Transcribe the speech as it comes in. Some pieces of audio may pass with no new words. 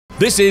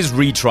This is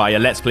Retry, a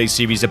Let's Play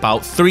series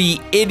about 3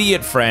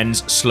 idiot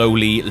friends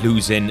slowly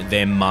losing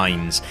their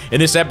minds. In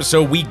this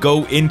episode, we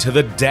go into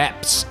the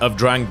depths of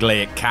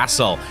Drangleic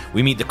Castle.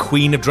 We meet the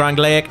Queen of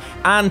Drangleic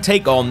and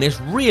take on this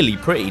really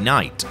pretty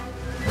knight.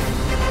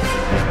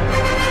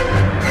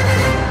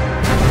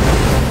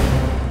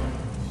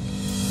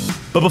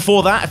 But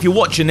before that, if you're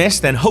watching this,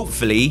 then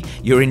hopefully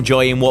you're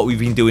enjoying what we've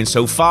been doing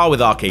so far with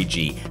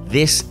RKG.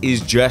 This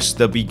is just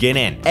the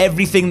beginning.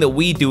 Everything that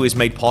we do is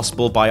made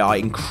possible by our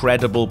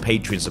incredible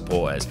Patreon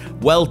supporters.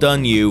 Well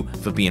done you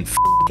for being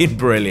f***ing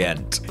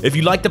brilliant. If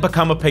you'd like to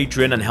become a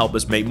patron and help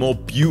us make more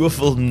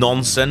beautiful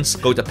nonsense,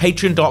 go to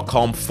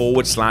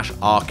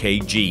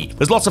patreon.com/RKG.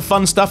 There's lots of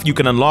fun stuff you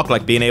can unlock,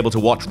 like being able to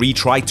watch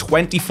Retry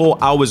 24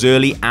 hours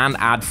early and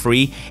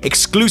ad-free,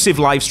 exclusive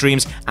live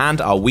streams, and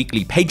our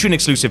weekly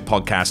Patreon-exclusive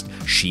podcast,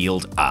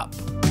 Shield Up.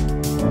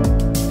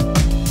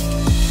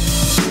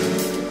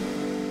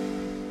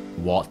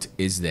 What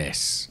is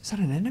this? Is that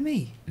an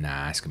enemy?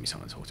 Nah, it's gonna be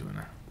someone to talk to in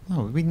there.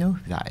 Oh, we know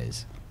who that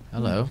is.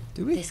 Hello.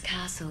 Do we? This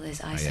castle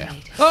is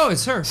isolated. Oh,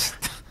 it's her.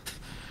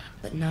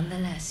 But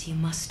nonetheless, you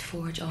must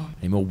forge on.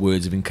 Any more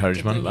words of To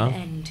encouragement, bring an love?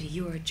 end to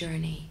your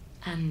journey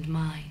and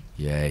mine.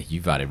 Yeah,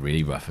 you've had it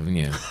really rough, haven't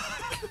you?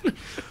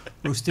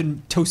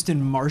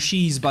 Toasting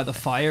marshies by the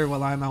fire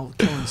while I'm out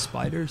killing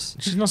spiders.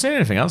 She's not saying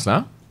anything else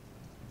now.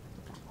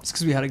 It's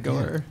because we had to go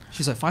at her.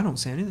 She's like, I don't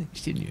say anything.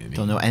 She didn't hear me.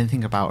 Don't know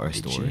anything about her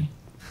Did story.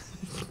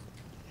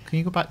 Can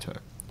you go back to her?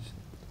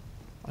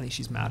 I think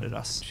she's mad at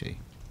us. She.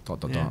 Dot,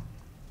 dot, Yeah. dot.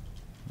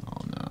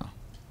 Oh no.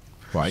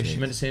 Why? Shit. She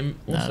meant to say him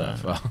No, also. no.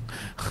 Well.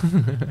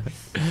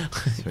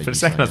 Very For a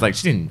second, I was silent. like,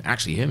 she didn't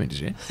actually hear me, did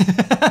she?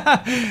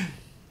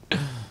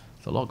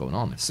 There's a lot going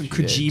on. Some She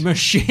did. Kojima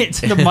shit.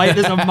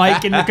 There's a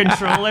mic in the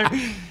controller.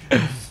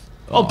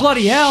 Oh,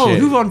 bloody hell! shit.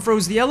 Who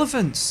unfroze the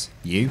elephants?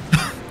 You?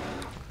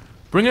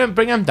 Bring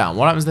him down.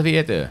 What happens to the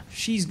theater?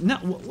 She's no.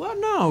 What?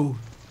 No.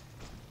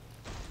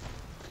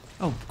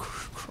 Oh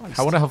Christ!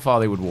 I wonder how far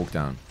they would walk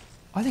down.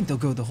 I think they'll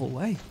go the whole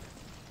way.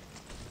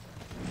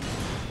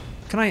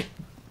 Can I?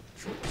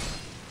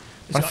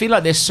 I feel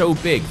like they're so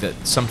big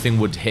that something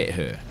would hit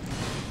her.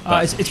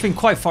 But It's been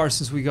quite far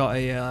since we got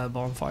a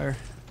bonfire.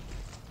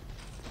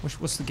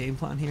 What's the game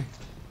plan here?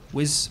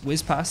 Whiz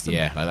past them?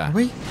 yeah, like that. Are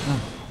we?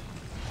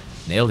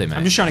 Nailed it, man.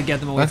 I'm just trying to get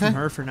them away Okay. from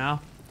her for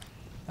now.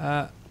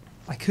 I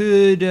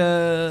could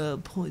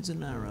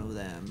poison arrow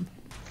them.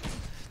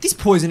 These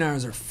poison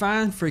arrows are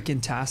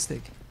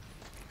fan-freaking-tastic.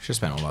 Should have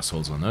spent all our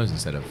souls on those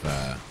instead of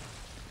the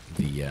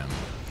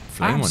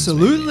flame ones.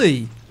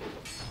 Absolutely.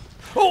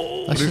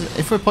 Oh! Let's just,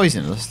 if we're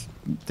poisoned, let's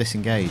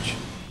disengage.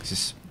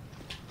 Because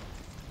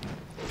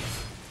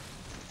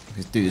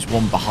dude, there's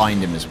one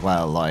behind him as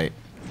well. Like,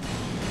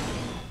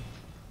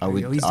 I There we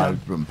would, go, he's I down.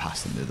 would run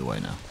past him the other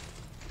way now.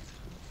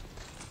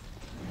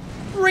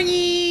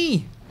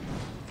 Ringy!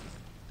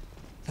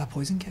 That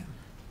poison cam.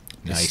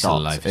 No, It he's still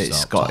stopped.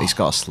 alive. He's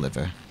got a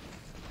sliver.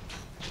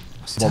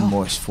 Still. One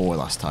more is 4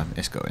 last time.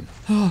 It's going.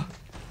 I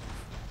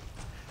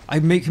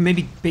can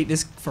maybe bait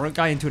this front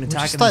guy into an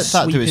attack just and then let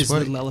that do sweep his his work.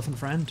 little elephant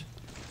friend.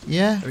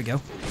 Yeah. There we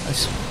go.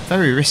 It's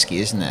very risky,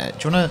 isn't it?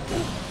 Do you wanna?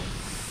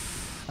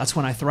 That's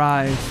when I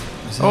thrive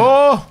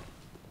Oh!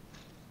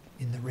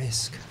 in the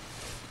risk.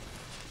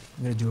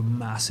 I'm gonna do a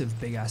massive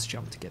big ass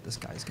jump to get this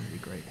guy. It's gonna be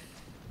great.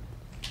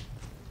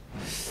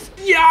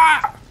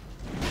 Yeah!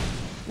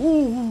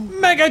 Ooh,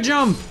 mega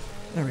jump!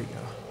 There we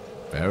go.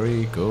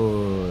 Very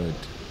good.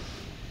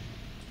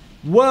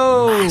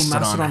 Whoa,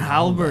 Mastodon Mastodon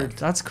halberd. halberd.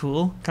 That's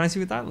cool. Can I see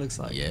what that looks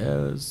like?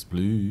 Yes,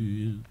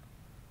 please.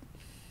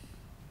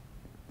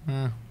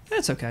 Yeah,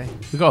 it's okay.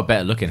 We got a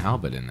better looking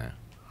halberd in there.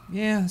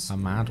 Yeah, it's, A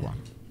mad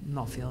one. I'm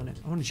not feeling it.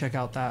 I want to check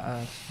out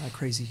that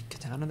crazy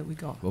katana that we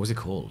got. What was it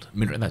called?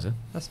 Midnight Desert.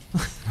 That's.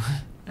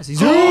 That's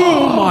easy.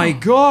 Oh my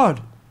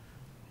god!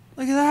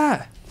 Look at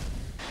that.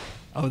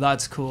 Oh,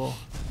 that's cool.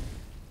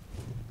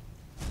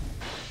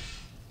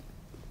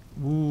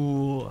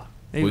 Ooh.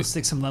 Maybe we'll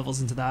stick some levels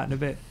into that in a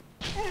bit.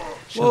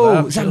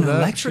 Whoa, is that an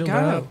electric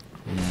arrow?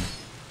 Yeah.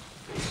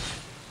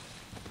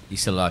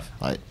 He's still alive.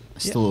 Like,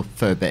 still a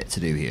fair bit to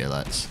do here.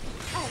 Let's.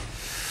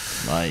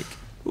 Like,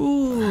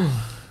 Ooh.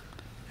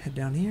 Head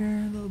down here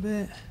a little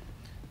bit.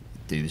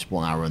 do this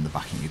 1 hour in the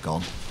back and you're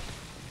gone.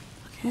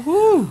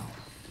 Woohoo!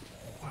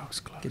 Wow, it's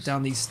close. Get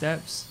down these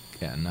steps.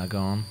 Get a nug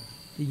on.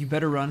 You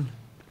better run.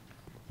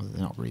 Well,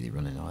 they're not really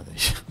running, are they?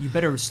 You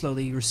better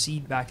slowly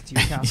recede back to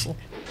your castle.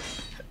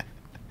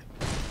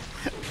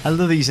 I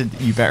love that you said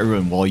you better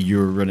run while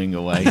you're running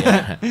away.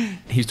 Yeah.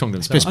 He's talking to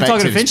himself. I'm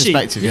talking to Perspective, Finchy.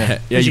 perspective, yeah.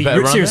 Yeah, you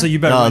better run. Seriously, you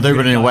better No, run. they're You're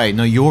running gonna die. away.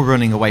 No, you're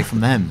running away from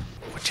them.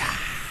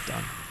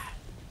 Done.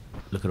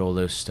 Look at all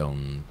those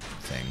stone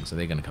things. Are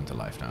they going to come to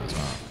life now as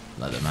well?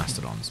 Like the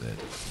mastodons did.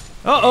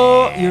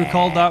 Uh-oh, you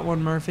called that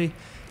one, Murphy.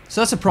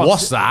 So that's a problem.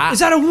 What's that? Is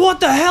that a what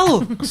the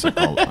hell? It's a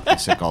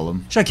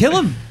golem. Should I kill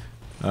him?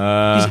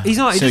 He's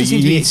not. He So doesn't seem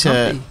you to be need to.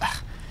 grumpy.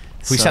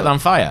 We set that on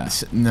fire.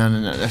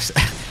 No.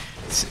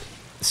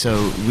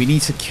 So we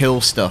need to kill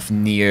stuff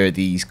near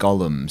these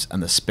golems,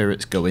 and the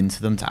spirits go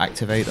into them to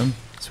activate them.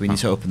 So we need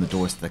to open the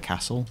doors to the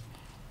castle.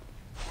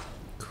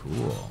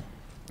 Cool.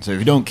 So if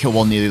we don't kill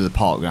one near the other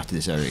part, we're going to have to do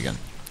this area again.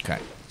 Okay.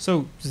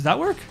 So, does that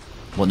work?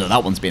 Well, no,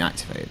 that one's been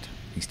activated.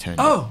 He's turned.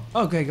 Oh,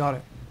 okay, got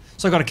it.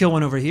 So I got to kill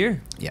one over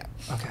here. Yeah.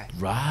 Okay.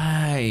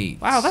 Right.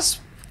 Wow, that's...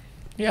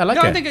 Yeah, I like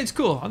no, it. I think it's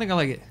cool. I think I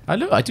like it.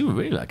 I do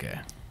really like it.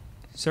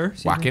 Sir?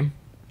 Excuse Whack me? him.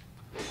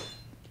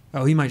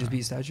 Oh, he might just be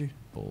a statue.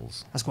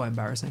 Balls. That's quite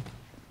embarrassing.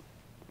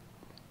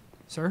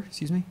 Sir?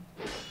 Excuse me?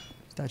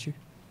 Statue.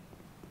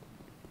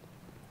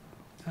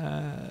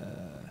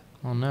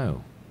 Oh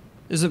no.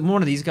 Is it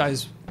one of these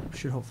guys?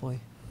 Should hopefully.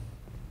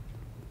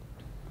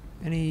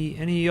 Any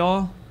of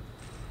y'all?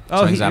 Oh,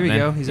 Something's here we happening.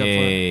 go. He's up for it.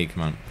 Yay,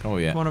 come on. Oh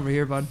yeah. Come on over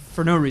here, bud.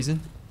 For no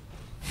reason.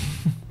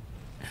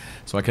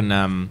 So I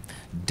can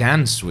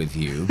dance with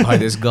you by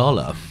this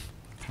golem.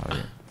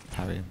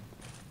 Parry him.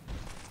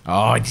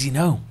 Oh, does he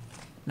know?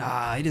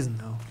 Nah, he doesn't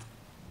know.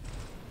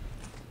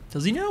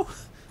 Does he know?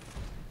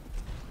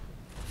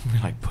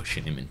 We're like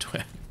pushing him into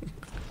it.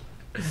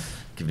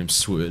 Giving him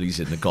swirlies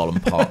in the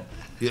golem pot.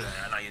 Yeah,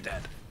 now you're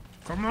dead.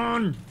 Come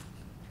on.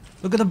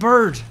 Look at the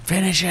bird.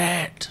 Finish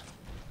it.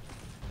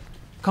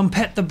 Come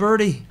pet the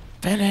birdie.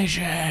 Finish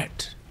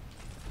it.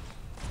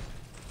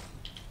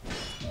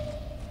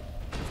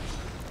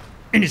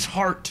 In his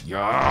heart.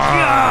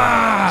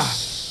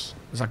 Yes.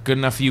 Is that good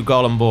enough for you,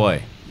 golem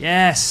boy?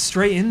 Yes,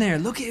 straight in there.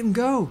 Look at him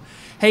go.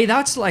 Hey,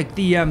 that's like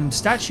the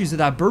statues that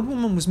that bird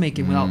woman was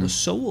making without the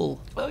soul.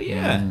 Oh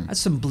yeah.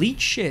 That's some bleach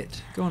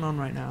shit going on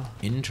right now.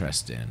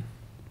 Interesting.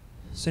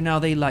 So now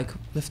they like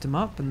lift him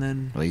up and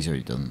then... Well, he's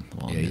already done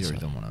one. Yeah, he's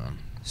already done one of them.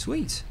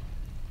 Sweet.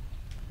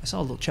 I saw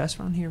a little chest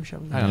around here. Shall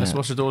we? Hang on, let's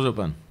watch the doors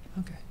open.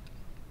 Okay.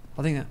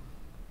 I think that...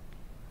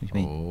 What do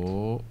you mean?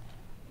 Oh.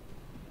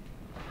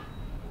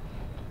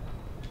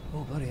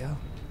 Oh, bloody hell.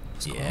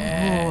 What's going on?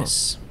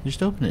 Yes.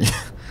 Just open it.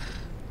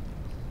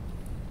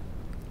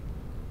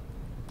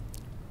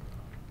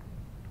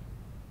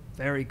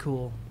 Very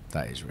cool.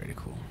 That is really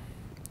cool.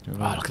 Oh,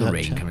 Wow, look at the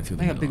rain coming through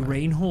the Like a big middle.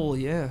 rain hole,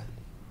 yeah.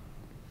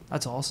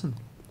 That's awesome.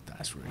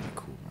 That's really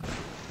cool, man.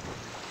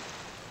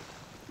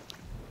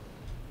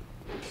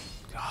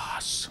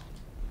 Yes.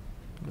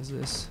 What is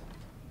this?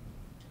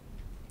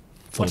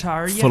 Full, What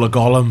are you? full of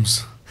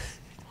golems.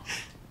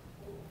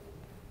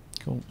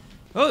 Cool.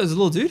 Oh, there's a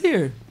little dude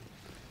here.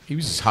 He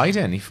was just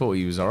hiding. He thought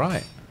he was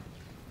alright.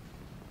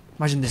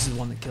 Imagine this is the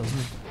one that kills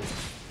me.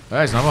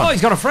 There's another Oh, one.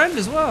 he's got a friend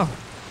as well.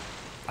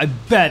 I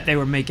bet they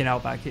were making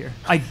out back here.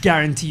 I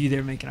guarantee you they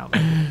were making out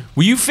back here.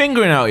 Were you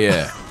fingering out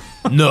yet?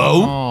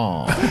 No.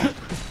 Oh.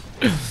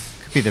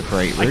 Could be the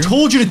break room. I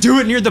told you to do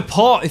it near the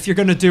pot if you're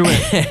going to do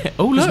it.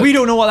 Oh, Because look. we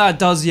don't know what that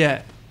does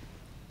yet.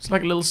 It's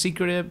like a little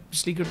secret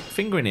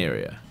fingering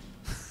area.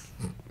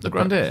 Look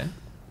around here.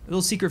 A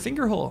little secret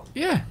finger hole.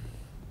 Yeah.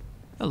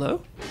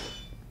 Hello.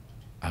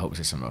 I hope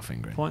it's something about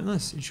fingering.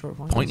 Pointless. In short,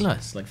 pointless.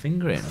 Pointless, like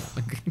fingering.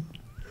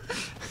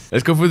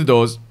 Let's go through the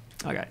doors.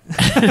 Okay.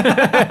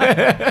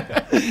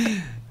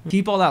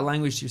 Keep all that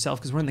language to yourself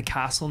because we're in the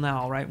castle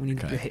now, right? We need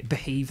to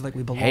behave like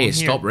we belong Hey, here. it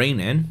stopped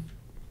raining.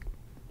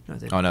 No, it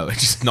didn't. Oh no,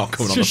 it's just not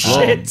coming on the It's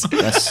floor. just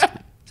shit. That's, Is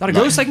that a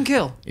ghost I can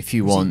kill? if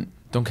you want,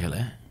 Don't kill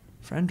it.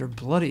 Friend are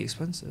bloody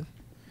expensive.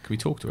 Can we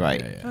talk to her? right?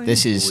 Yeah, yeah.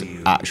 This is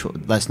actual.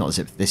 Let's not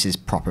zip. This is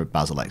proper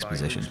Basil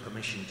exposition. By whose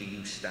permission do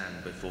you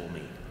stand before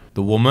me?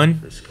 The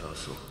woman. This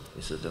castle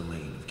is the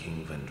domain of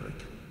King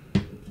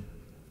Vendrick.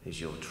 Is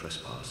your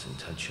trespass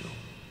intentional?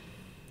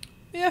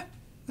 Yeah,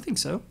 I think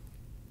so.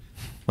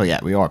 Well, yeah,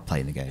 we are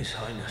playing the game. His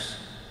Highness,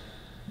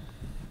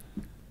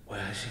 where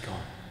has he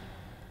gone?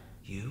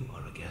 You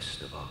are a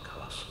guest of our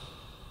castle.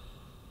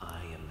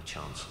 I am the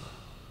Chancellor,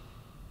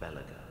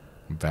 Belaga.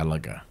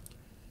 Velaga.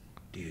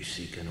 Do you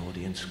seek an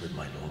audience with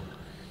my lord?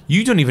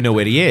 You don't even know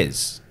where he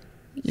is.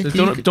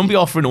 So don't be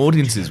offering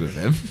audiences with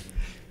him.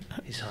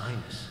 His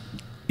Highness,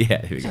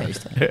 Yeah, here we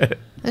go.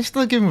 Let's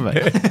still give him a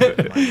bit.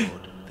 my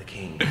lord, the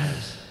king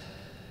has...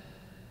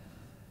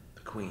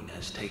 The queen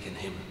has taken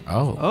him.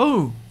 Oh.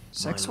 Oh,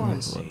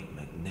 sex-wise. My lord made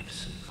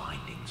magnificent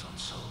findings on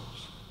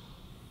souls.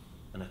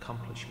 An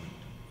accomplishment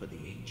for the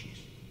ages.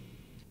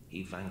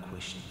 He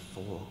vanquished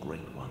 4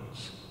 great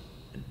ones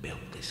and built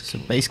this So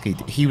kingdom basically,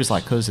 upon he was its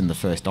like us in the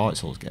first Dark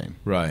Souls game.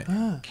 Right.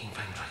 King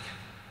Vendrick,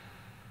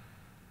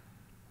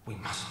 we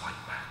must fight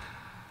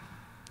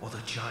back, or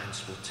the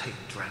giants will take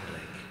Drangleic.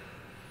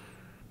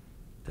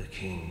 The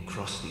king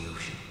crossed the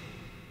ocean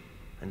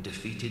and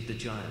defeated the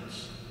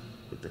giants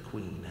with the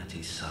queen at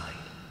his side.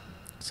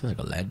 Sounds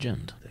like a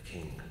legend. The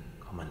king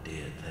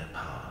commandeered their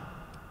power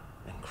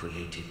and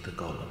created the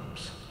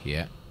golems.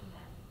 Yeah.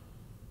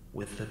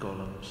 With the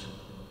golems,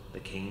 the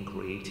king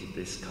created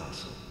this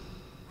castle.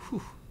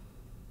 Whew.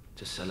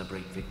 To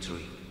celebrate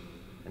victory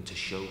and to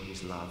show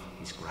his love,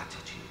 his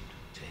gratitude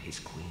to his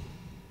queen.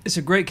 It's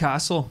a great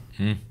castle.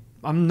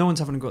 No one's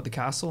having to go at the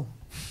castle.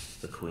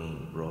 The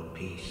queen brought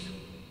peace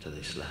to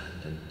this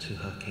land and to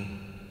her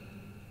king.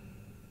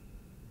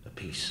 A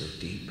peace so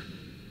deep,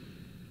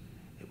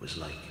 it was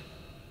like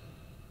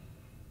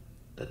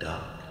the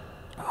dark.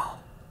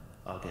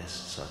 Our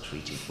guests are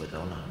treated with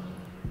honor.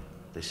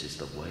 This is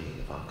the way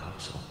of our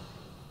castle.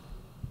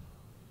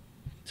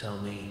 Tell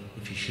me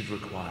if you should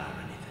require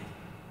anything.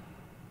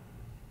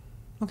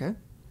 Okay.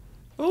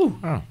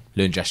 Oh.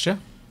 Learn gesture.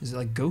 Is it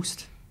like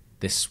Ghost?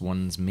 This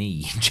one's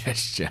me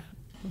gesture.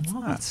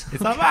 What? Is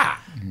that that?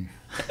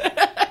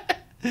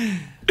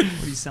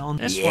 What are you selling?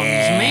 This one's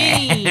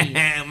me.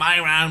 My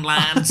round,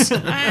 lads.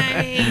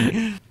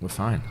 We're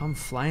fine. I'm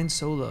flying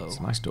solo. It's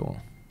a nice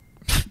door.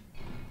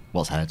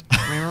 What's head?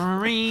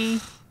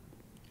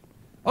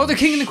 Oh, the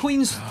king and the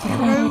queen's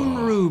throne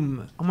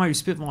room. I might be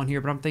spitballing here,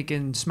 but I'm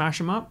thinking smash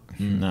them up.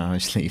 No,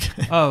 just leave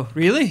it. Oh,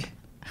 really?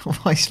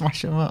 Why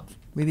smash them up?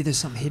 Maybe there's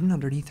something hidden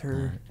underneath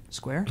her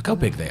square. Look how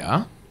big they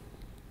are.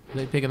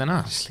 They're bigger than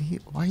us. Just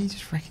leave. Why are you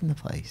just wrecking the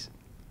place?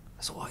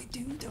 That's what I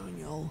do,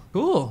 Daniel.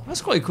 Cool.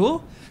 That's quite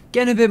cool.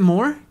 Getting a bit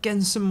more.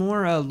 Getting some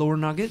more lore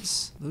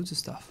nuggets. Loads of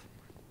stuff.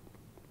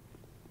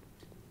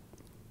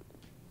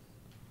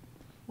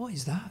 What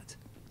is that?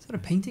 Is that a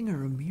painting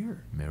or a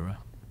mirror? Mirror.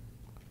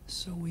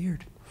 So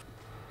weird.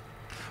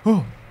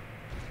 Oh.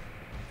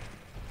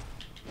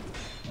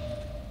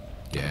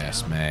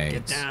 Yes, mate.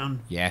 Get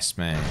down. Yes,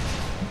 mate.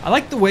 I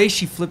like the way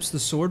she flips the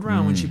sword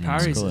around when she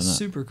parries. cool, It's isn't it?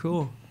 super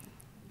cool.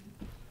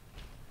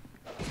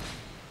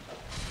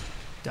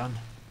 Done.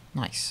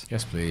 Nice.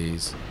 Yes,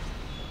 please.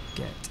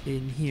 Get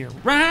in here.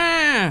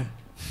 Rah!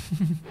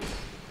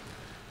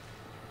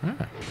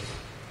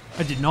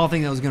 I did not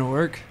think that was going to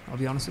work. I'll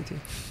be honest with you.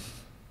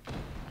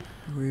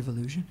 Ray of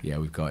Illusion. Yeah,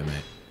 we've got it,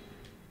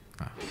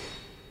 mate.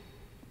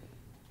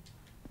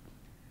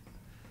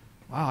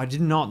 Wow, I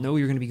did not know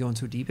you were going to be going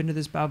so deep into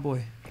this bad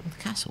boy.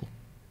 The castle.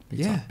 Big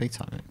Yeah. time, big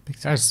time, mate. Big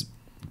time. That's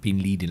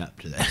been leading up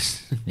to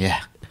this.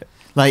 Yeah.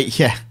 Like,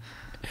 yeah.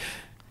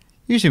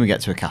 Usually when we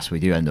get to a castle, we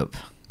do end up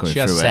going She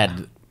through has it.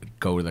 said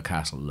go to the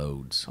castle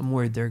loads. I'm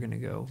worried they're going to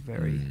go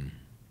very,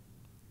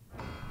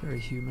 very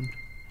human.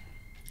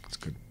 It's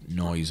good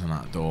noise on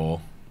that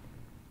door.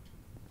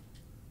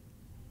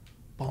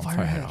 Bonfire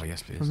Bonfire head. head. Oh,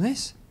 yes, please. From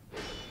this?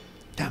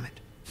 Damn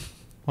it.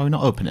 Why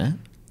not open it?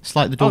 It's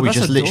like the door we that's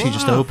just a literally door.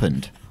 just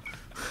opened.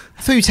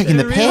 I thought you were taking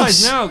the I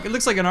realize piss. now, it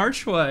looks like an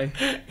archway.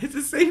 It's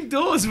the same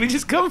doors we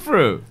just come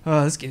through.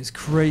 Oh, this game's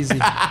crazy.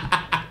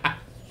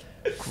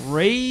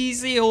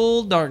 Crazy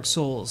old Dark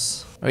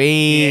Souls.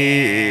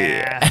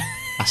 Yeah.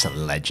 That's a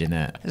legend,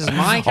 it. This is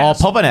my Oh,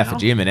 castle pop an now.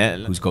 effigy a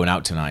minute. Who's going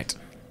out tonight?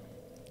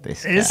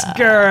 This This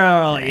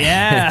girl,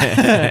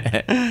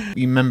 yeah.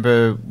 You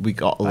remember we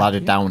got a ladder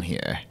down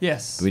here?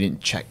 Yes. We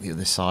didn't check the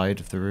other side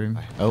of the room.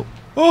 Oh.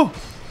 Oh,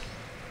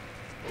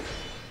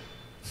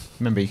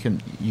 Remember, you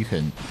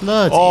can.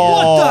 Bloody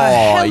Oh, what the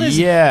hell is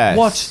yes.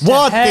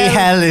 What the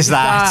hell is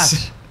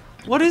that?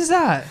 What is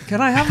that? Can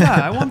I have that?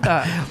 I want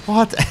that.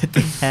 What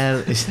the hell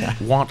is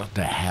that? What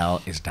the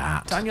hell is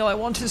that? Daniel, I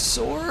want his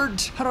sword.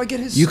 How do I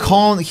get his You sword?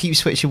 can't keep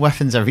switching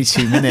weapons every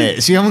 2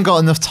 minutes. You haven't got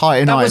enough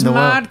Titanite That was in the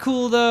mad world.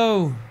 cool,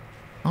 though.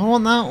 I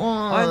want that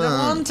one. I don't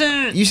want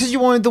it. You said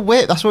you wanted the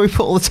whip. That's why we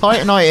put all the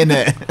Titanite in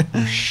it.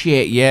 Oh,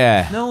 shit,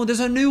 yeah. No,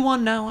 there's a new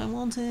one now. I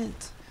want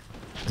it.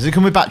 Does it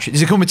come with battery?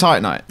 Does it come with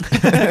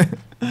Titanite?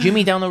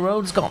 Jimmy down the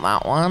road's got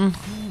that one.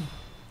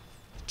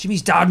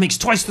 Jimmy's dad makes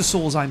twice the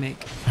souls I make.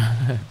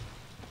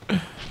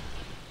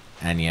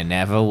 And you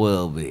never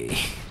will be.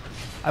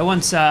 I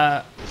once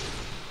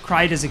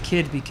cried as a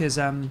kid because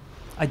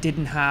I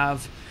didn't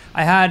have...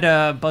 I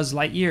had Buzz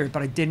Lightyear,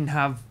 but I didn't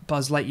have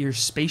Buzz Lightyear's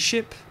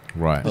spaceship.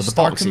 Right. Oh, the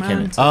Star box it came in.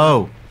 Command.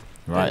 Oh,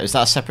 right. Is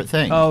that a separate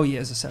thing? Oh, yeah,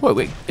 it's a separate.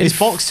 Wait. His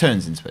box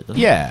turns into it, doesn't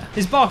it? Yeah.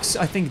 His box,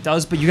 I think,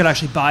 does, but you could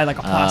actually buy like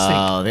a plastic.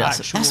 Oh, that's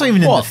actual... not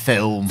even in What? the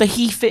film. Did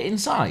he fit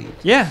inside?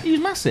 Yeah, He was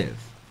massive.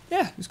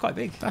 yeah, it was quite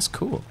big. That's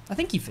cool. I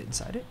think he fit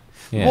inside it.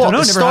 Yeah. What? Don't know,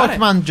 Is never Star had it.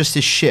 Command just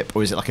his ship,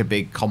 or is it like a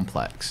big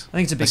complex? I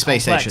think it's a big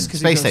space complex, station. 'cause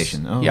Space he goes-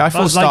 station. Oh. Yeah, I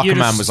thought Buzz Star Lightyear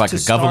Command to- was like to a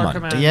Star government.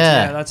 Command,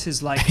 Yeah. that's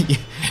his like.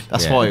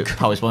 That's Yeah. why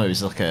I was wondering. It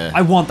was like a.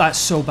 I want that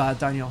so bad,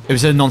 Daniel. It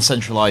was a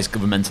non-centralized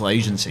governmental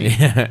agency.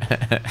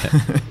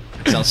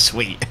 Sounds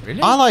sweet.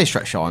 Really? I like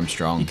Stretch You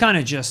Armstrong. kind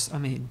of just, I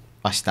mean,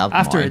 I stabbed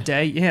after mine. a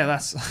day, yeah,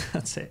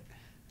 that's it.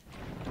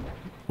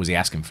 Was he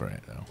asking for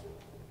it, though?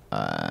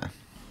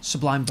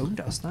 Sublime Bone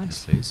Dust,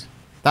 nice, Please.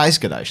 That is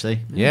good,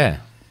 actually. Yeah.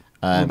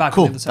 We're back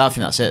Cool. on the other I side.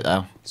 think that's it,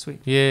 though. sweet.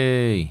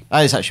 Yay.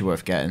 That is actually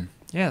worth getting.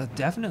 Yeah,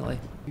 definitely.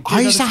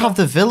 I used to have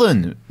the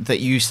villain that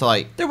used to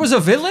like. There was a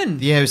villain.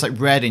 Yeah, it was like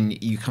red,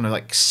 and you kind of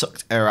like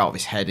sucked air out of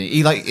his head.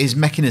 He like his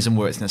mechanism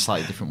works in a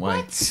slightly different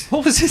way.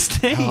 What was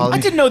his name? Oh, I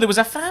didn't know there was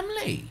a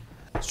family.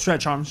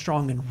 Stretch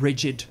Armstrong and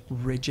Rigid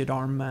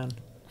Arm Man.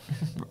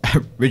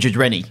 Rigid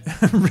Rennie,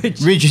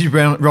 Rigid. Rigid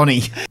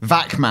Ronnie,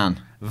 Vac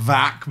Man.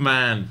 Vac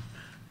Man.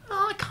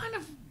 Oh, I kind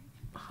of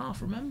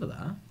half remember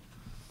that.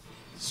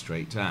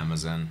 Straight to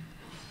Amazon.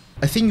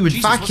 I think you would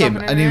Jesus, vac what's him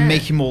happening and it would there?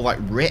 make him more like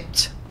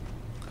ripped.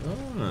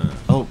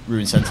 Oh,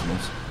 Ruined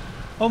Sentinels.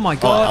 Oh my Oh,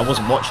 I god.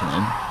 wasn't watching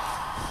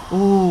them.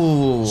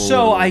 Ooh.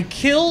 So I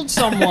killed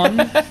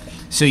someone.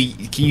 So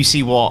can you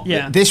see what?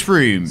 Yeah. This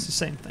room It's the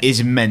same thing.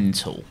 is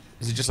mental.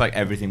 Is it just like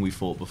everything we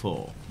fought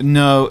before?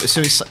 No,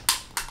 so it's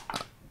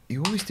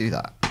you always do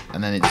that,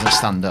 and then it doesn't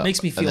stand up.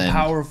 Makes me and feel then-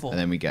 powerful. And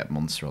then we get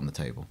monster on the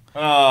table.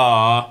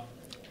 Ah.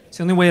 It's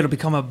the only way it'll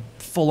become a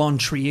full-on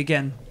tree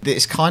again.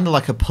 It's kind of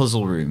like a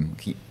puzzle room,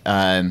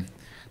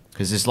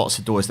 because there's lots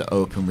of doors that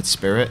open with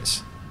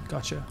spirits.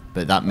 Gotcha.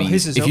 But that his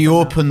means is if you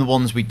open now. open the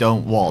ones we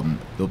don't want,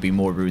 there'll be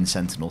more ruined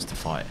sentinels to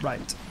fight.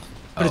 Right.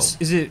 But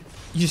is it?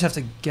 You just have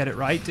to get it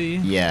right, do you?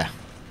 Yeah.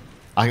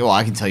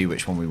 I can tell you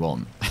which one we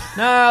want.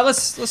 Nah,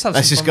 let's have.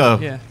 Let's some just fun.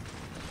 go. Yeah.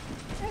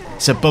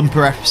 It's a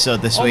bumper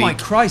episode this Oh week. my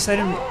Christ! I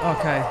didn't.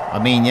 Okay. I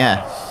mean,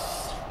 yeah.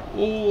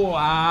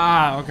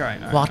 Oh, okay.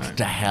 What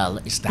the hell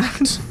is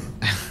that?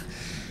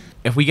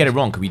 If we get it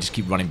wrong, could we just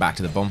keep running back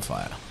to the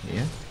bonfire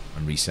Yeah.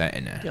 and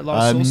resetting it? Get a lot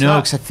of soul No,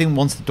 slap. because I think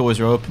once the doors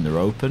are open, they're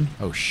open.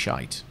 Oh,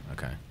 shite.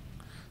 Okay.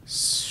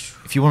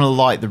 If you want to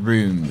light the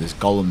room, there's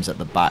golems at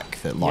the back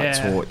that light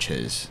Yeah.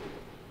 torches.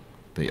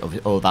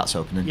 But that's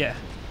opening. Yeah.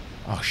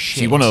 Oh, shit.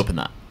 So you want to open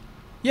that?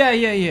 Yeah.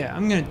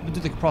 I'm gonna do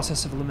the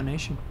process of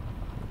elimination.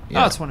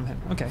 Yeah. Oh, it's one of him.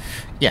 Okay.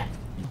 Yeah.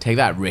 Take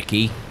that,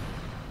 Ricky.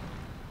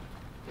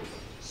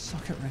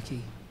 Suck it,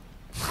 Ricky.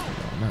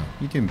 No.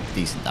 You're doing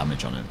decent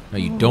damage on him. No,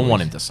 you don't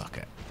want him to suck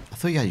it. I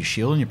thought you had your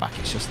shield on your back.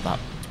 It's just that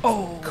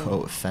Oh.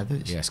 coat of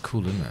feathers Yeah, it's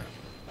cool, isn't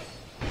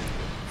it?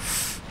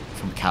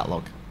 from the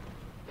catalogue.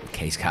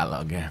 Case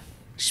catalog, yeah.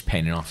 Just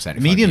painting off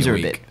 75p Mediums are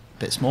a week.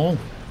 bit small.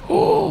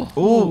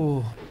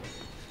 Oh.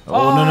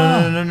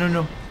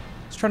 No.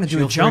 He's trying to do a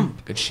Shield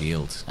jump. Good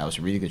shield. That was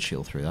a really good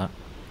shield through that.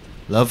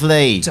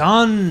 Lovely.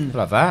 Done.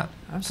 What about that?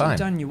 Absolutely Fine.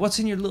 done. You. What's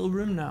in your little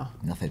room now?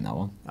 Nothing, that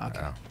one. Okay.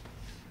 Oh.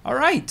 All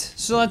right.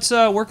 So let's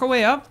work our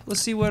way up.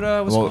 Let's see what's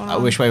going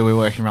on. Which way we're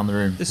working around the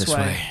room? This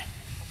way.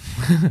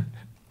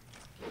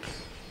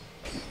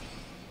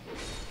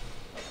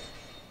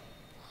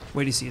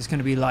 Wait to see. It's going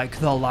to be like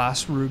the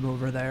last room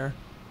over there.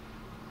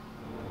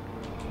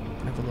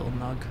 Have a little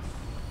nug.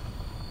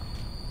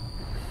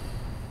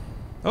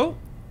 Oh.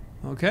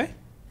 Okay.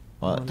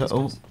 Well, One of these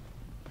guys.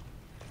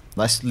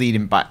 let's lead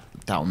him back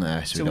down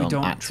there so, So we we don't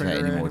don't activate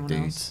trigger any more anyone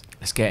dudes.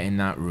 Let's get in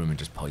that room and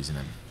just poison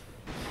him.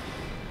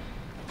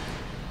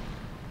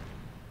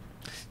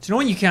 Do you know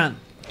when you can't?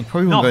 He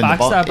probably Not won't go in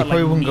the backstab, he but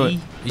probably like won't go. knee.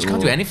 You just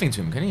can't do anything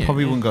to him, can you?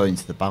 Probably wouldn't go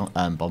into the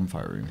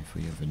bonfire room if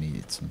we ever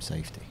needed some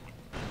safety.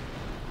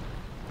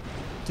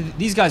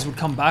 These guys would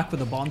come back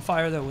with a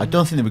bonfire though. I wouldn't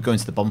don't think they would go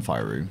into the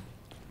bonfire room.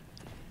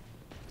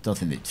 I don't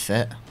think they'd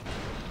fit. they?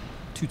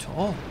 Too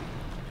tall.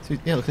 So,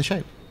 yeah, look at the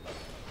shape.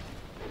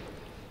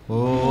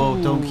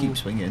 Whoa, don't keep Ooh.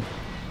 swinging.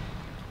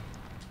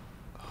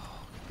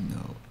 Oh,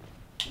 no.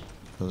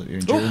 Build up your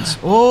endurance.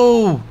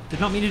 Oh! Did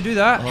not mean to do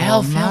that.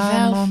 Health, man,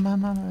 health.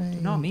 man.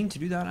 Did not mean to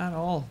do that at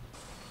all.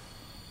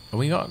 Have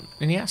we got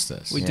any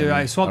Estus? We Yeah, do. we-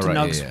 I swapped to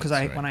Alright, nugs yeah, because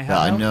that's right. when I Yeah, had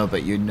I them. know,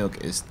 but your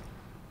nug is...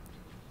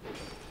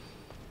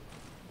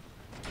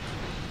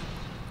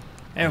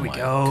 There we Oh my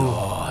go.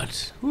 God.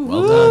 Woo-hoo.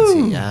 Well done.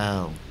 Bloody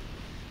hell.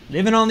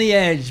 Living on the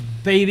edge,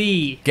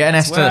 baby. Get an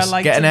That's where I Estus.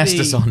 like Get an to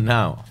Estus be. on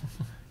now.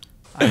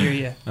 I hear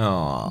you.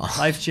 Oh.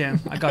 Life gem.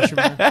 I got you,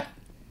 man.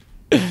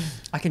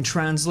 I can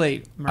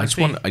translate.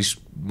 Murphy. I just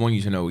want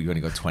you to know we've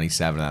only got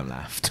 27 of them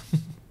left.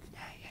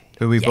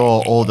 But we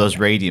bought all those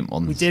radiant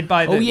ones. We did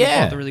buy the, Oh, we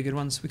yeah. bought the really good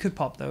ones. We could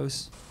pop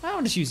those. I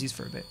want to use these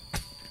for a bit.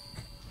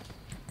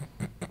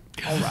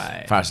 All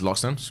right. Fast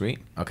Lockstone. Sweet.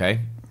 Okay.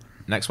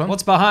 Next one.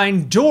 What's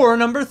behind door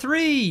number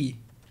 3?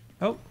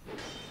 Oh,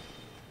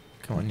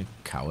 Come on, you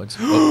cowards.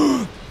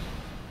 Oh.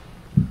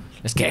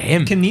 Let's get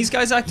him. can these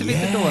guys activate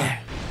the door?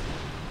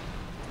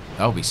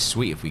 That would be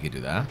sweet if we could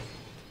do that.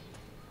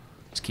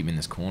 Just keep him in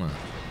this corner.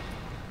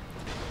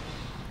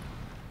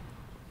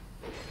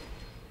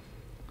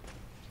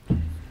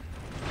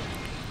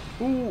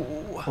 Ooh.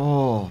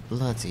 Oh,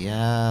 bloody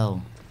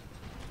hell.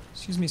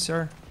 Excuse me,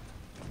 sir.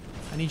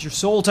 I need your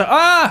soul to.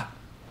 Ah!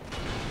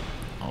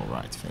 All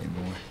right,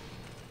 Faymore.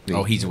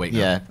 Oh, he's awake now.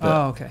 Yeah. But,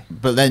 Oh, okay.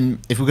 But then,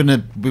 if we're going to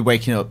be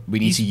waking up, we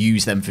need to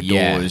use them for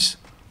Yeah. doors.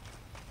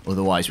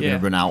 Otherwise, we're Yeah.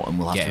 going to run out and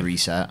we'll have Get to him.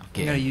 reset. I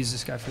Get gotta him. use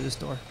this guy for this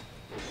door.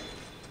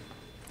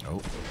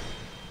 Oh.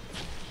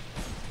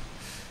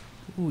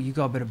 Ooh, you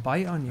got a bit of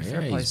bite on you.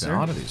 Fair Yeah, play, he's been sir.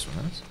 hard at these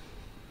ones.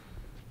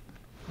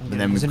 And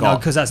then we've No,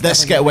 got. 'cause that's Let's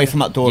definitely get gonna away be- from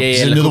that door. Yeah, because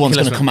yeah, another go one's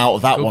kill going to this come one. out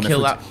of that Go one. kill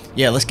we- that.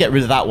 Yeah, let's get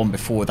rid of that one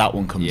before that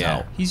one comes Yeah.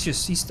 out.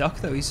 He's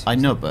stuck though. He's I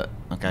know, but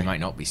okay. He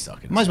might not be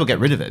stuck. Might as well get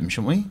rid of him,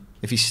 shouldn't we?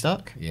 If he's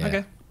stuck. Yeah.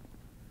 okay.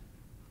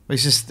 But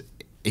it's just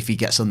if he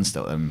gets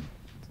unstuck,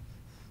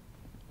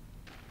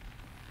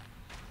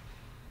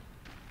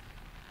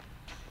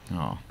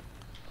 Oh,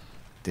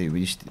 dude,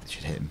 we should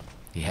hit him.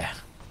 Yeah.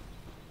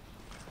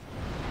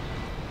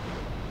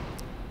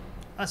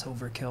 That's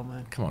overkill,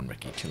 man. Come on,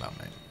 Ricky. Chill out,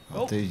 mate.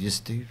 Oh. Dude,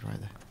 just dude right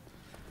there.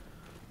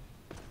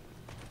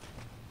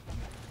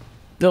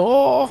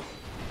 Door.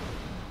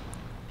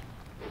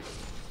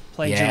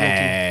 Played you,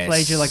 Yes. Ricky.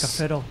 Played you like a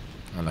fiddle.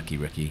 Unlucky,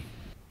 Ricky.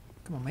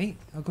 Come on, mate.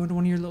 I'll go into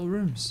one of your little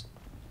rooms.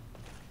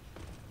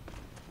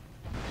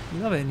 You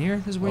love it in here.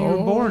 This is where you were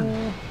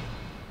born.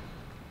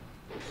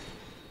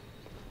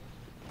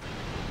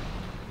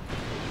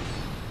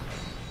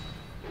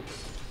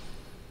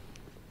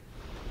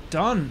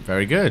 Done.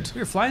 Very good.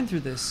 We were flying through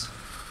this.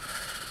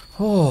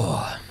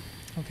 Oh.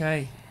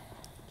 Okay.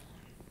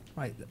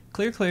 Right.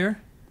 Clear, clear.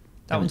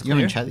 That one's You clear.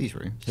 haven't checked these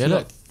rooms. Yeah, So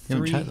look. You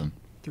haven't checked them.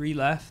 3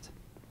 left.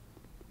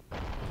 Oh,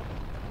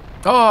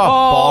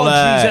 Oh,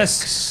 bollocks.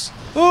 Jesus.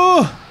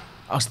 Oh!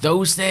 Us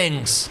those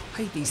things. I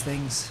hate these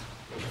things.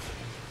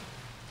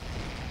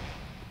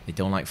 They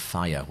don't like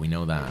fire. We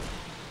know that.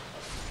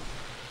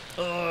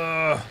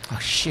 Oh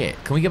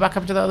shit! Can we get back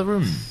up to that other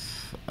room?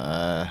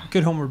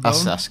 Good homeward bone.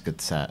 That's a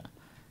good set.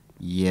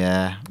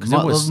 Yeah. Because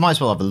it was- Might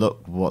as well have a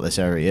look what this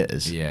area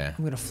is. Yeah.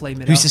 I'm gonna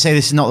flame it Who's up. to say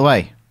this is not the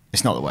way?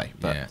 It's not the way,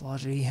 but Yeah.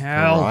 Bloody go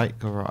hell! right,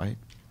 go right.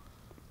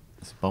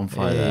 There's a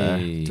bonfire there.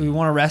 Hey. Do we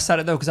want to rest at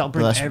it though? Because that'll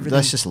bring everything.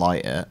 Let's just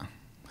light it.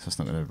 So it's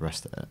not going to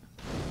rest it.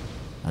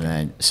 And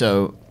then,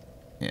 so,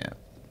 yeah.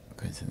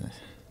 Go into this.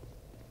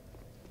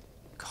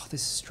 God,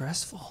 this is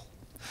stressful.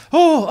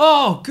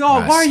 Oh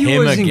God! Why are you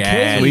Him always in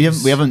again.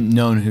 caves? We haven't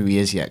known who he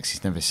is yet 'cause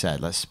he's never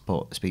said. Let's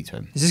speak to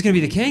him. Is this gonna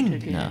be the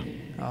king? No.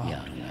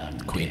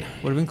 Queen.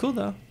 Would have been cool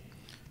though.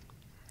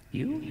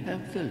 You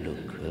have the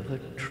look of a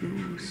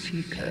true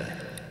seeker.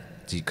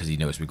 Because he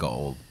knows we've got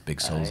all big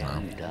souls I now.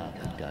 am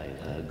Dark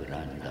Diver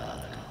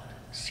Grandad,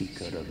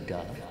 seeker of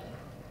dark,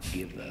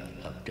 giver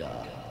of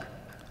dark.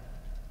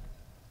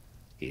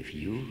 If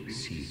you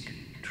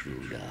seek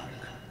true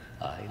dark,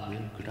 I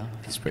will grant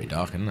It's pretty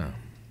dark, isn't it?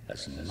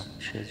 as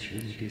much as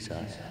you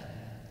desire.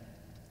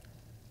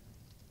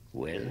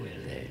 Well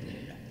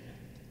then,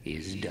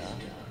 is dark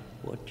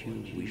what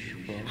you wish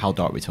for? How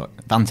dark are we talking?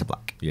 Vanta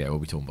Black. Yeah, we'll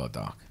be talking about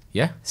dark.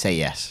 Yeah? Say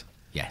yes.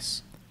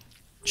 Yes.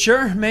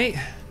 Sure, mate.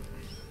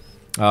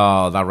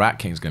 Oh, that Rat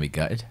King's going to be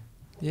gutted.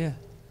 Yeah.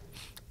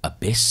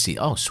 Abyss Sea.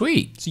 Oh,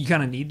 sweet. So you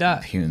kind of need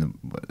that. Here in the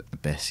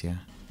abyss, yeah.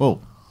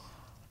 Whoa.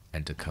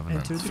 Enter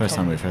Covenant. Enter the First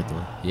time we've heard the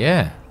word.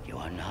 Yeah. You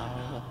are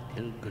now a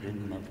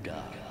pilgrim of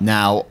dark.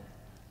 Now,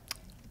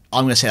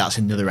 I'm going to say that's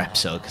another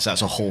episode because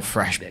that's a whole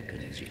fresh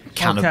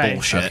can Okay. of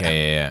bullshit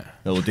Okay, yeah.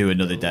 that we'll do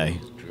another day.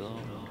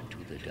 Drawn to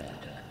the dark,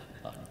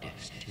 are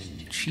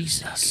destined.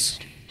 Jesus.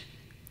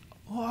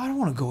 Oh, I don't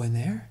want to go in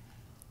there.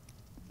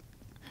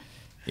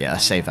 Yeah,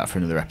 let's save that for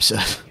another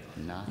episode.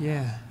 Now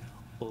Yeah.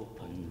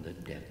 open the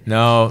depth.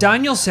 No.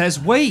 Daniel says,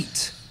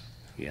 "Wait,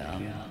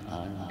 Young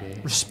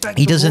undead. respect."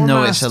 He the doesn't know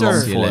Lore it's a long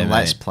Master. form mate.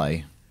 Let's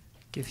Play.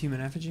 Give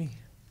human effigy.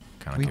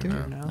 Can We I do do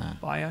it. No. Nah.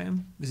 Buy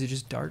item. Is it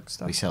just dark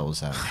stuff? He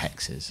sells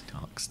hexes.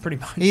 Pretty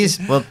much.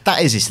 Well,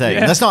 that is his thing.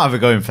 Yeah. Let's not have a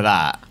going for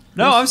that.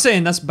 No, I'm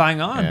saying that's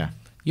bang on. Yeah.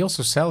 He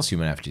also sells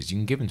human effigies. You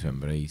can give them to him,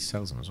 but he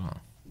sells them as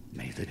well.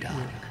 May the dark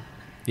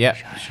Yeah.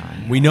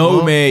 We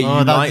know, Oh, mate. You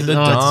oh, like the that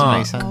doesn't dark.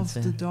 make sense. Love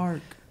Yeah. the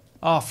dark.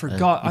 Oh, I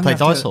forgot. You I'm play gonna have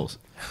Dark to- Souls?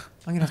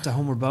 I'm gonna have to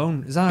homeward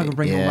bone. Is that not gonna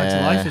bring home back to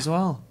Yeah. life as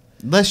well?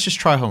 Let's just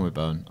try Homeward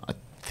Bone. I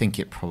think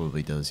it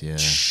probably does, yeah.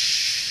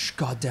 Shh.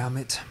 God damn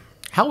it.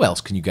 How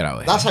else can you get out of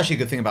here? That's actually a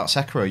good thing about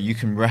Sekiro. You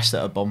can rest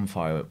at a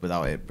bonfire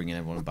without it bringing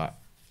everyone back.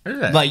 Is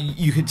it? Like,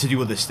 you could to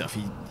do other stuff.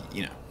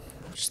 You know.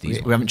 Just We, these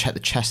we ones. haven't checked the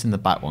chest and the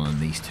back one on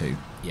these two.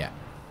 Yeah.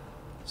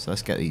 So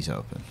let's get these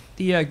open.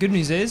 The good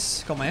news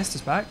is, got my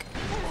Estus back.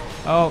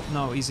 Oh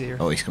no, he's here.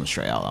 Oh, he's come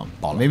straight out of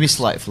that. Maybe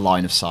select for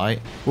line of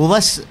sight. Well,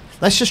 let's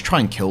just try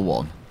and kill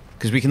one.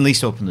 Because we can at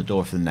least open the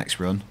door for the next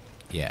run.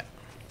 Yeah.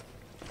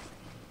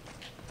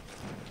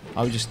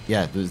 I would just,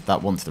 yeah, there's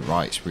that one to the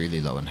right. It's really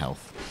low in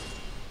health.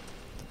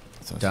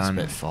 So it's a Done.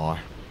 bit far.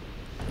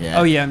 Yeah.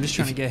 Oh yeah, I'm just If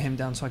trying to get him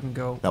down so I can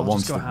go. That I'll one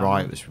just to go the hammer.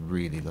 right was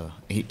really low.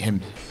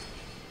 Him.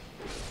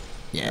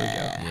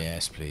 Yeah.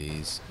 Yes,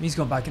 please. He's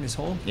going back in his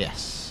hole.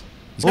 Yes.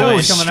 He's Oh, coming,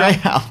 it's he's coming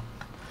straight out.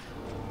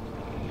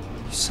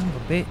 You son of a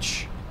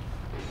bitch.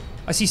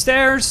 I see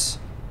stairs.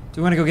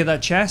 Do we want to go get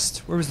that chest?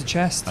 Where was the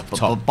chest?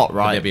 Bot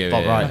right. Yeah,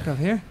 Bot yeah, right. Back up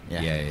here.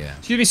 Yeah, yeah, yeah.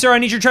 Excuse me, sir. I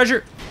need your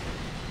treasure.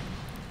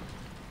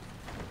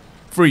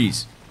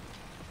 Freeze.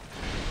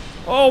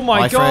 Oh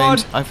my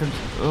god. I-framed.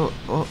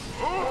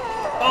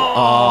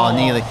 Oh,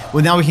 nearly.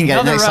 Well, now we can get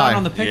Another it next round time.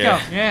 on the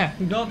pickup. Yeah,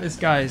 we got this,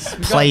 guys. We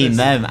got Playing this.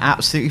 them.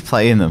 Absolutely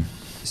playing them.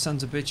 You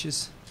sons of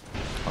bitches.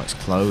 Oh, it's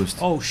closed.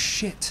 Oh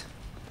shit.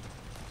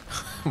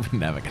 We're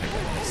never going to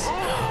get this.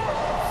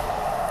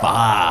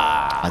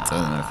 I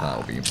don't know if that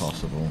will be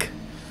possible.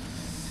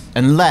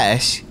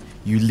 Unless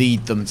you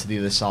lead them to the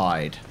other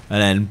side.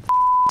 And then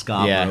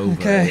scarper Yeah. over.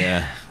 Okay.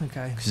 Yeah.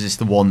 Okay. Because it's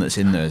the one that's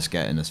in there is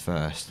getting us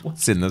first.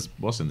 What's in this?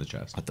 What's in the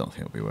chest? I don't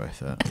think it'll be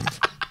worth it.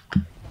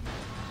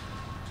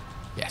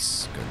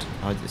 Yes, good.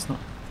 It's not.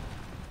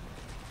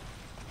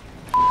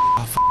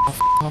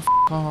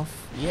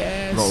 Off.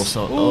 Yes.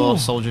 Roll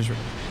soldiers.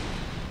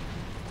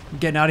 I'm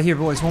getting out of here,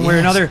 boys. One way or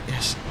another.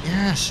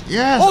 Yes.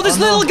 Oh, this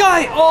little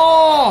guy.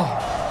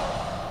 Oh.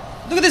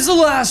 Look at this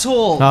little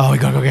asshole. Oh, we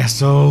gotta go get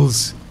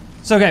souls.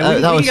 It's okay. That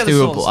we can was get the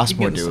doable. souls. That's We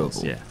can more get the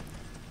souls, doable. Yeah.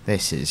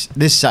 This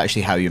is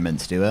actually how you're meant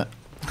to do it.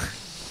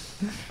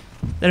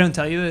 They don't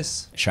tell you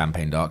this.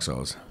 Champagne Dark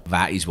Souls.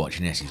 He's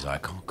watching this. He's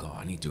like, oh god,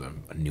 I need to do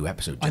a new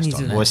episode I just need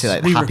on to- this. Or is it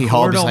like We Happy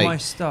record Hog? all Like, my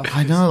stuff.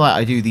 I know, like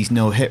I do these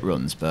no-hit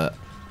runs, but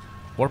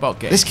What about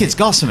getting this kid's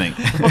got something.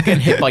 getting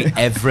hit by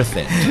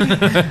everything?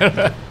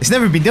 It's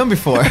never been done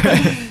before,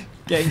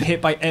 Getting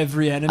hit by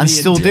every enemy. and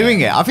still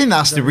doing it. I think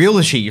that's the real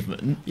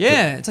achievement.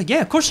 Yeah, it's like,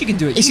 yeah, of course you can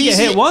do it. You It's can get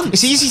easy. hit once.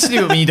 It's easy to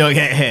do it when you don't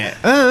get hit.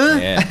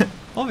 Yeah.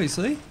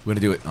 Obviously. We're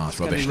gonna do it. Oh, it's It's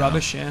gonna rubbish. be now.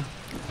 rubbish, yeah.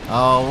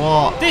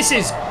 Oh, what? This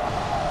is...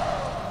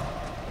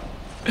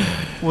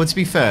 Well, to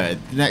be fair,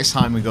 the next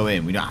time we go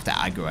in, we don't have to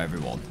aggro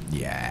everyone. We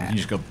Yeah. can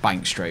just go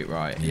bank straight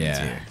right. into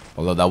Yeah. here.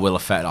 Although that will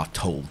affect our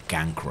total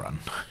gank run.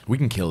 We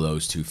can kill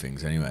those two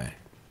things anyway.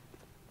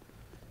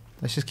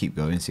 Let's just keep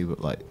going and see what,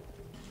 like...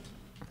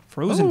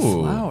 Frozen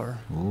Ooh. flower.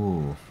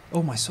 Ooh.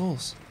 Oh, my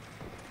souls.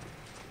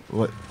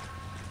 What?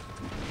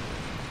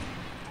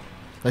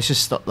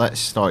 Let's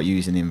start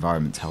using the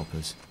environment to help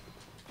us.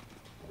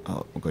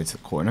 Oh, we'll go to the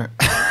corner.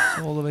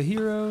 Soul of a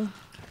hero.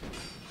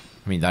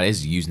 I mean, that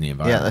is using the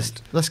environment.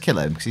 Yeah, let's kill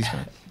him because he's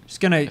fine.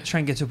 Just gonna try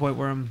and get to a point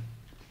where I'm...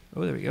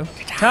 Oh, there we go.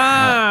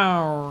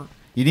 Tower!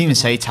 You didn't even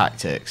say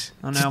tactics.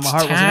 Oh no, my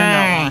heart wasn't in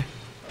that one.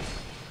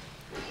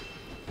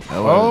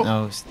 Oh, well,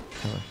 no, it's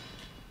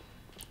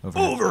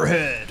overhead.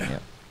 Overhead! Yeah.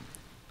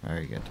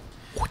 Very good.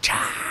 Do you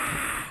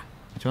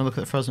want to look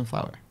at the frozen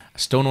flower? A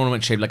stone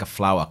ornament shaped like a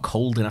flower,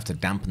 cold enough to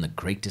dampen the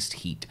greatest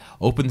heat,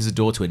 opens the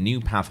door to a new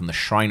path from the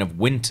Shrine of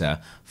Winter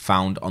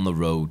found on the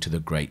road to the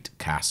Great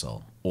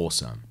Castle.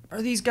 Awesome.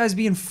 Are these guys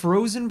being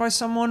frozen by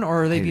someone,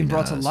 or are they Who being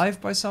brought to knows? life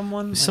by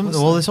someone? Like, what's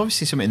Well, the- there's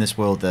obviously something in this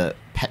world that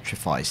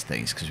petrifies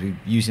things because we're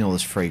using all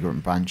those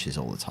fragrant branches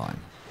all the time.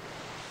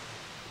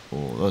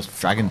 Or those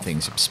dragon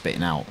things are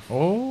spitting out.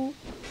 Oh.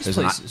 This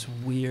place is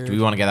weird. Do we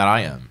want to get that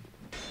item?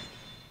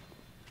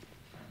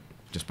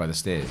 Just by the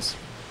stairs.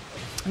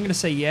 I'm gonna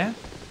say yeah.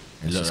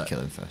 Let's Look just at- kill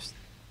him first.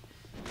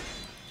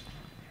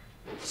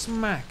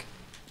 Smack.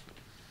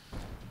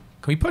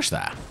 Can we push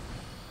that?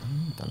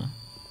 Don't know.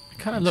 It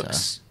kind of think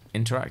looks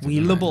interactive.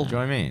 Wheelable. Do you know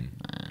what I mean?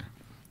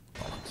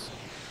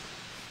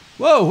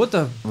 Whoa, what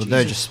the? Well,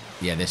 they're Jesus.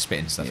 just Yeah, they're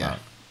spitting stuff Yeah. out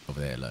over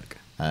there. Look.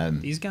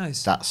 These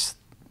guys. that's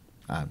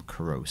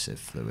corrosive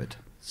fluid.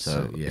 So,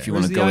 So, yeah. if you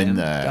Where's want to the go in item?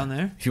 there, Down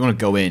there? if you want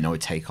to go in, I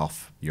would take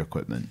off your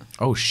equipment.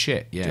 Oh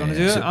shit! Yeah. Do you want to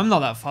yeah. do So it? I'm not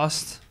that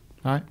fussed.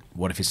 All right.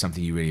 what if it's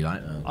something you really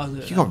like? Though? I'll do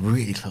it. You got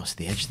really close to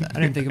the edge there.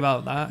 I didn't think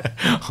about that.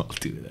 I'll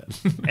do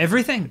that.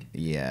 Everything.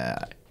 Yeah.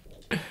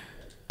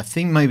 I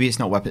think maybe it's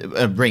not weapon.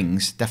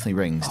 Rings, definitely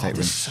rings. Oh, Take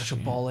this is rings. such a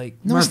ball ache.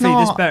 No, it's Murphy,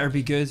 this not. better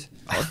be good.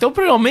 Oh, don't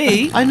put it on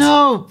me. I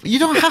know. You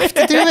don't have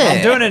to do it.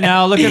 I'm doing it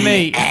now. Look at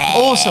me.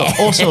 Also,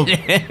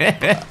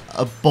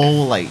 a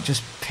bowl like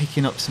just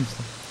picking up some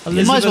stuff.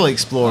 You might as well Elizabeth-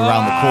 explore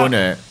around the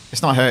corner.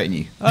 It's not hurting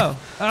you. Oh.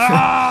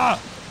 Ah!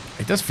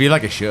 It does feel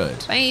like it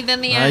should. Bathe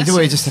in the Either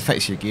way, it just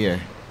affects your gear.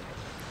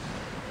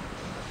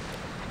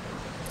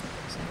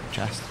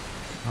 Chest.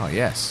 Oh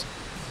yes.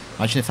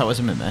 Imagine if that was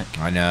a mimic.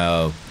 I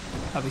know.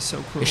 That'd be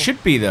so cruel. It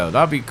should be though.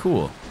 That'd be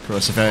cool.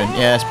 Corrosive urn.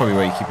 Yeah, that's probably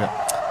where you keep it.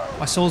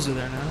 My souls are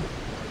there now.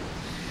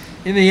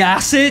 In the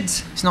acid.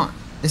 It's not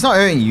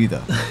hurting you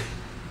though.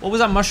 What was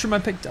that mushroom I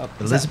picked up?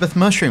 Is that- Elizabeth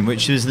Mushroom,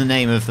 which was the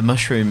name of the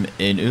mushroom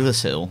in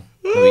Ulasil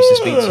that we used to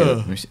speak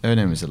to. Her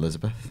name was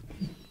Elizabeth.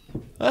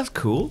 That's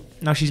cool.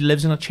 Now she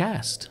lives in a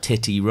chest.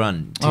 Titty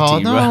run. Titty Oh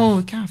run.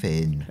 no,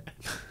 Gavin.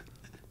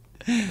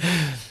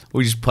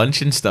 We're just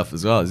punching stuff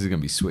as well. This is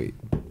gonna be sweet.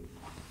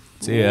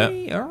 See ya.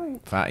 Wee, all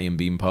right. Fatty and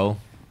Beanpole.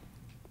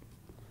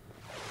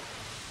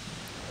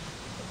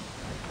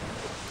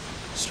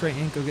 Straight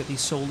in. Go get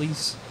these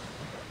soulies.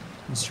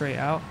 And straight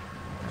out.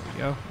 There we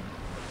go.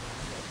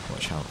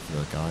 Watch out for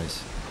the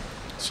guys.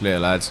 See you later,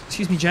 lads.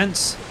 Excuse me,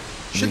 gents.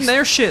 Shouldn't Least-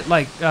 their shit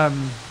like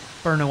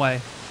burn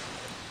away?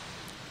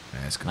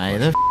 Yeah, it's good. Mate,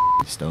 punch.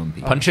 they're stone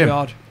people. Punch him.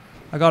 God,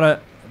 I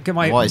gotta get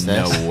my. What is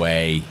this? No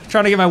way.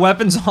 Trying to get my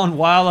weapons on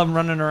while I'm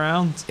running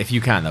around. If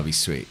you can, that'd be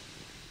sweet.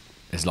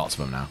 There's lots of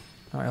them now.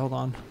 All right, hold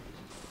on.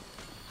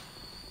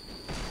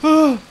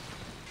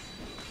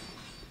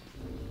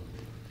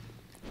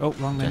 Oh,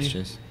 wrong menu.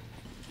 Gestures.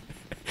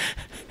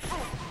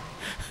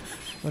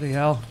 Bloody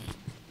hell.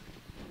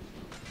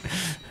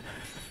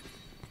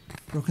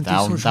 Broken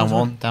Down, through down sword.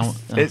 one, down one.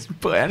 It's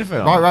put anything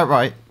on.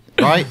 Right.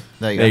 Right.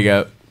 There you go. There you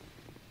go.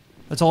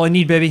 That's all I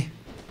need, baby.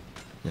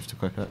 You have to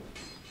equip it.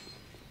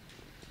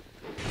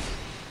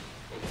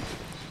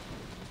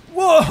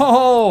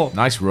 Whoa!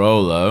 Nice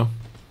roll though.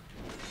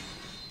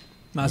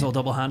 Might as well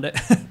double hand it.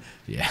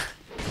 Yeah.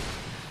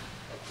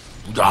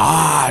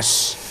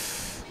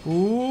 Yes.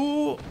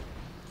 Ooh.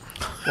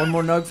 One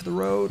more nug for the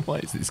road.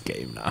 What is this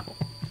game now?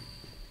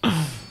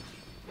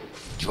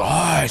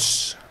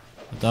 Yes.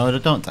 No,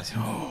 don't.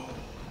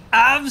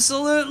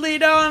 Absolutely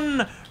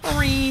done.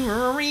 Ree,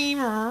 ree,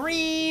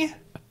 ree.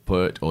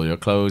 Put all your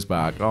clothes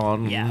back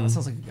on. Yeah, that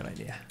sounds like a good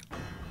idea.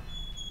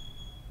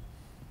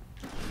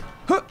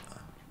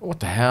 What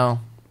the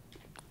hell?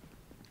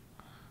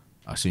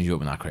 As soon as you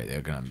open that crate,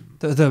 they're gonna.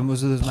 Those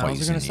medals are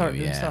Poison gonna start you,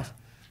 doing yeah. stuff.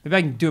 Maybe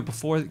I can do it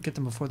before, get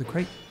them before the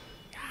crate.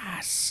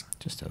 Yes.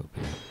 Just open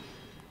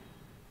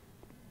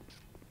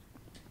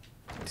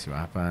it. See what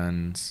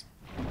happens.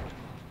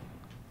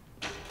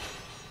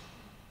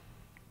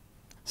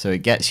 So it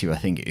gets you, I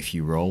think, if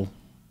you roll.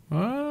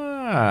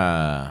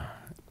 Ah.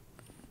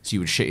 So you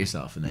would shit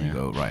yourself and then you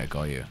go, right, I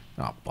got you.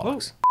 Oh,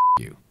 bollocks.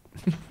 You.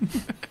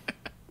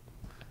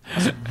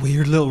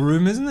 Weird little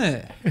room, isn't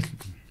it?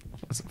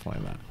 What's the point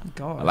of that?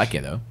 Gosh. I like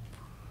it though.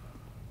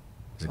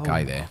 There's a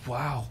guy there.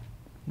 Wow.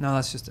 No,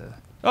 that's just a.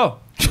 Oh,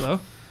 hello.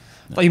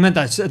 Thought you meant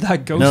that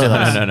ghost. No,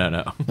 that's- No.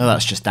 No,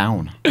 that's just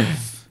down.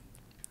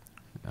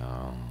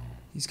 Oh.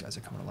 These guys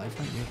are coming to life,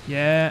 aren't you?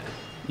 Yeah.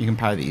 You can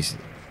power these.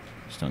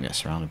 Just don't get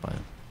surrounded by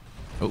them.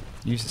 Oh.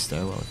 Use the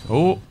stairwell. At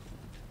Oh.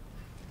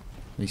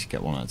 least you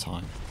get one at a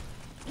time.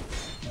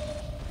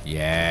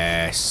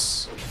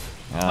 Yes.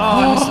 Oh,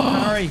 I missed the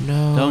parry.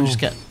 No. Don't just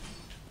get...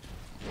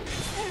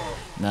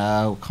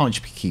 No, can't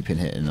just be keeping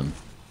hitting them.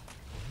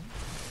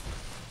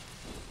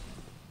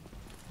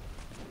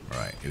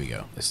 Right, here we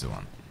go. This is the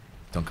one.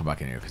 Don't come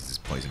back in here because there's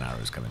poison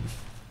arrows coming.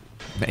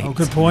 Mate. Oh,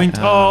 good point.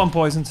 Oh, I'm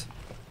poisoned.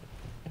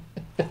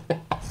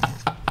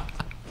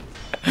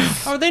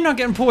 How are they not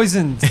getting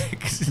poisoned?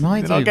 They're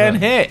not getting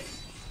hit.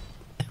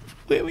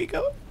 Where we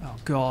go? Oh,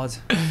 God.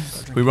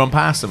 We run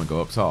past them and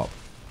go up top.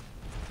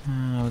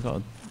 We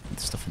got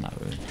stuff in that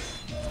room.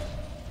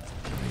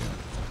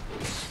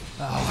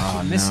 Oh,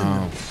 I keep missing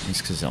them.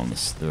 It's because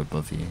they're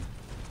above you.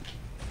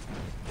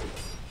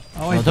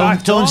 Oh, I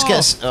don't just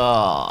get...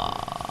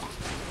 Oh.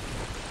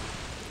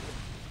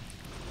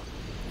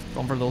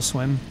 Going for a little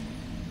swim.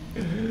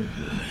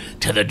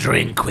 To the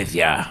drink with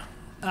ya.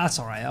 That's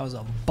alright, that was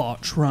a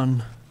botch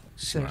run.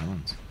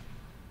 Surround.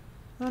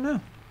 Oh, no.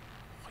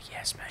 Oh,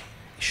 yes, mate.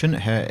 You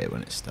shouldn't hurt it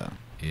when it's stuck.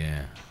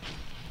 Yeah.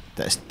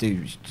 Let's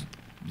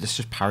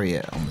just parry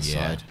it on the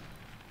side.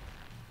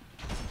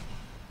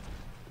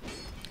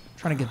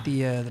 Trying to get the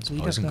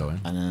bleed up there.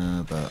 Going. I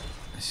know, but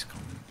it's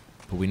gone.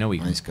 But we know we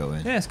can. It's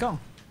going. Yeah, it's gone.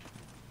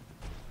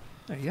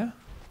 There you go.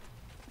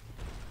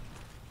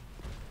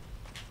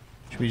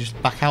 Should we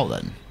just back out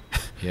then?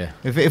 Yeah.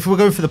 If we're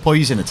going for the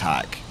poison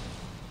attack.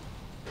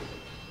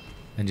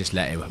 And just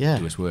let it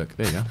do its work.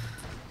 There you go.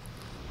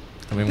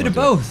 I mean, Bit of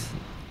both.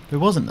 It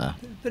wasn't there.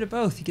 Bit of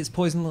both. He gets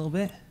poisoned a little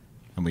bit.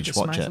 And we just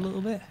Gets watch smacked it. a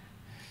little bit.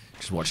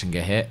 Just watch him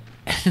get hit.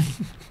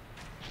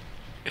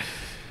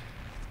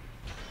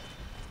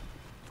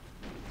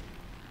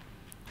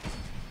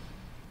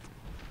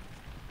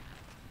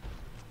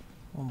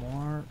 One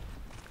more.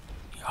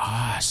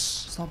 Yes.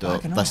 Stop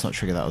backing up. Let's not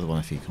trigger that other one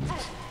if he comes.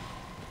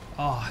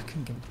 Oh, I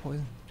couldn't get him the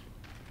poison.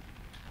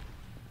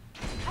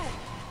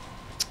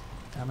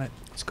 Damn it.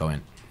 It's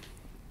going.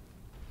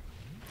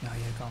 No,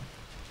 yeah, gone.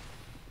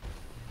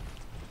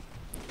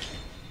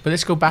 But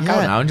let's go back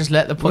out now and just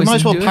let the We poison might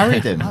as well do parry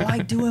it. them. I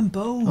like doing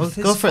both.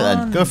 Go It's for it then.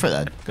 fun. Go for it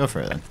then. Go for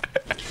it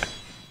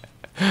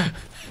then.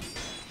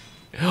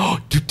 Oh,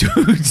 dude.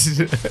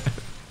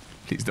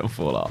 Please don't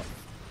fall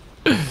off.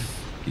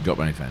 You drop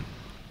anything.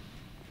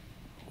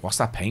 What's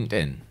that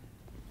painting?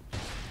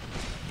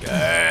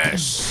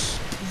 Yes.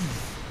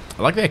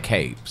 I like their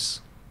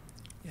capes.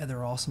 Yeah,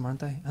 they're awesome, aren't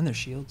they? And their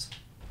shields.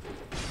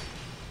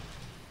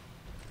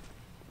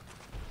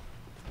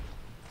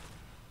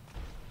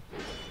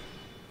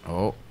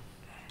 Oh.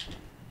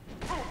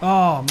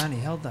 Oh, man, he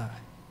held that.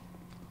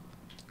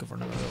 Let's go for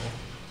another little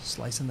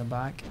slice in the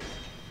back.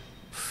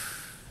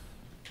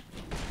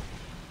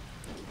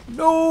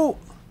 No!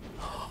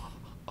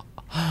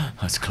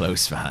 That's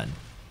close, man.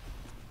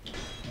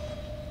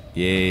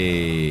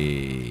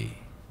 Yay.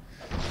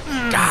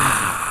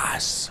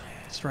 Gas.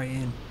 Straight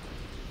in.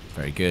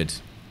 Very good.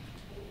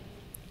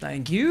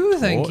 Thank you,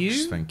 thank Torch,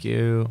 you. Thank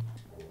you.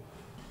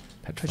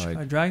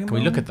 Petrified Dragon Can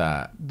we look Bone? at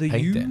that? The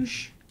painting?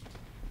 huge.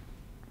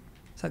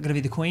 Is that going to be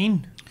the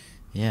queen?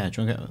 Yeah,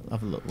 do you want to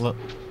have a look? Look.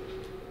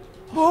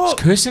 Oh!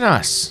 It's cursing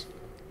us.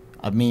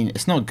 I mean,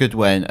 it's not good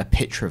when a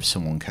picture of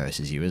someone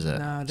curses you, is it?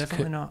 No,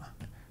 definitely not.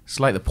 It's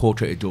like the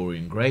portrait of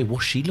Dorian Gray.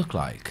 What's she look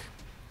like?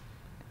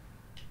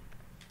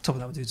 Top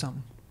of that would do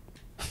something.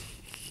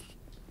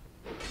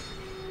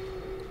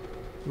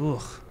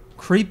 Ugh.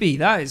 Creepy.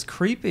 That is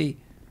creepy.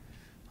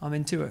 I'm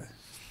into it.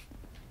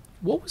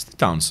 What was the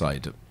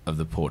downside of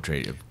the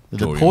portrait of The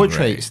Dorian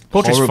portrait's Gray?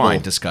 Portrait's horrible.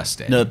 fine,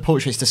 disgusting. No, the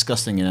portrait's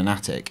disgusting in an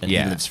attic, and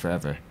Yeah. he lives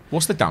forever.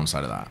 What's the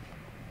downside of that?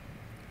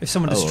 If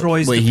someone Oh,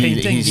 destroys well, the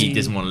painting, He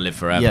doesn't want to live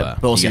forever. Yeah,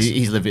 but also He gets-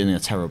 he's living a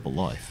terrible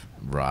life.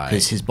 right.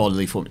 Because his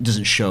bodily form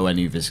doesn't show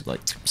any of his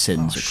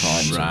sins or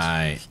crimes.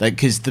 Right.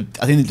 Because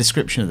I think the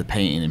description of the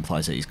painting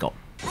implies that he's got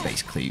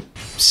basically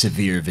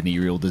severe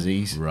venereal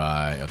disease.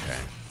 Right. Okay.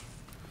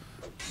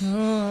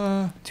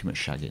 Too much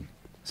shagging,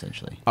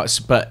 essentially.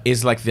 But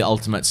is like the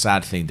ultimate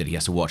sad thing that he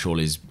has to watch all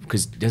his,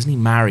 because doesn't he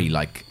marry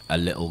like a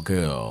little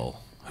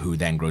girl who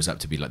then grows up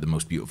to be like the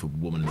most beautiful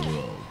woman in the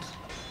world?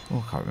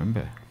 Oh, I can't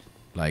remember.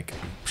 Like,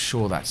 I'm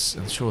sure that's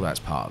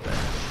part of it.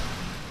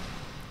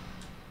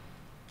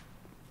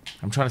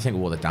 I'm trying to think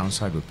of what the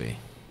downside would be.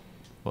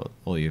 What,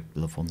 all your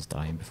loved ones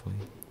dying before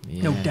you?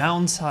 Yeah. no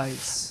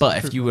downsides.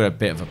 But if you were a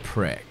bit of a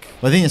prick.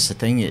 Well, I think that's the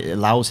thing. It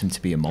allows him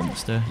to be a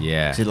monster.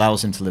 Yeah. 'Cause it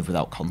allows him to live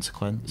without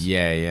consequence.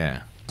 Yeah,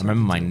 yeah. I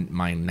remember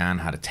my nan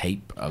had a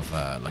tape of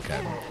like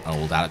an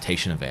old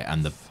adaptation of it,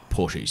 and the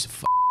portrait used to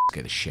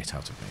scare the shit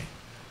out of me.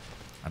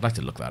 I'd like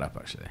to look that up,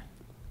 actually.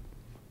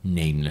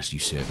 Nameless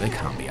usurper. They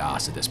can't be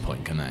arsed at this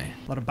point, can they?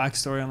 A lot of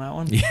backstory on that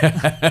one.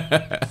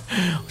 Yeah.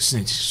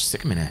 Just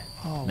stick him in it.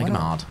 Oh, Make why him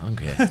not? hard. I don't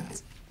care.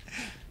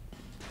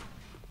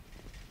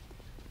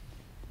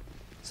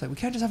 It's like, we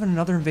can't just have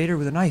another invader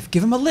with a knife.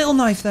 Give him a little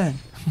knife then.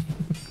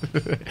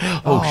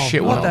 Oh,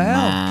 shit, what what the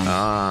hell? Man.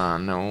 Ah,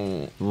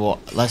 no. What?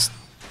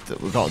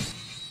 We've got...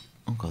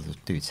 Oh, God, the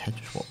dude's head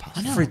just walked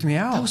past. That freaked me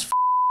out. That was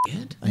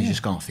good. And he's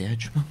just gone off the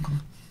edge.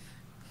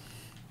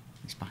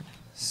 He's back.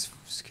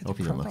 Scared Hope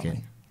the you don't crap look out of in.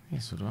 me.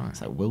 Yes, so do I.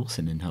 It's like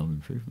Wilson in Home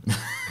Improvement.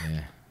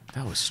 Yeah.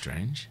 That was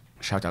strange.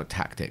 Shout out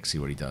Tactics, see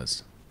what he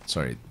does.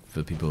 Sorry, for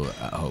the people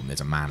at home,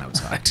 there's a man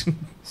outside.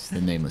 It's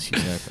the nameless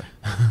usurper.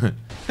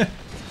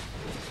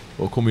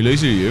 Well, call me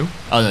lazy, you.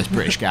 Oh, no, it's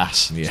British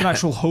gas. Yeah. It's an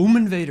actual home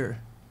invader.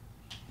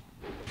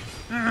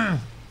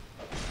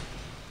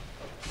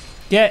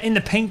 Get in the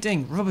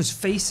painting. Rub his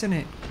face in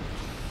it.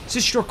 Is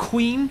this your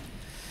queen?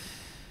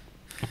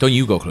 Don't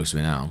you go close to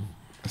me now.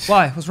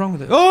 Why? What's wrong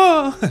with it?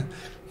 Oh!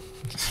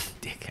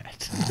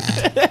 Dickhead.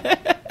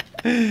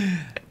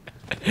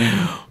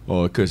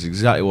 Oh, Chris,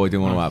 exactly what I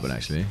didn't want to happen,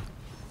 actually.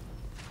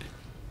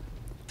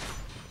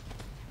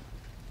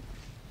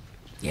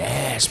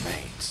 Yes,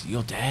 mate.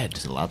 You're dead.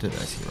 There's a ladder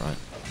there, to your right.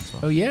 As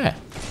well. Oh, yeah.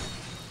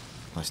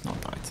 Let's not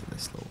die to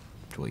this little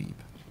dweeb.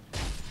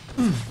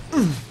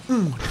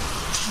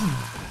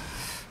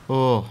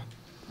 Oh.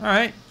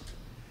 Alright.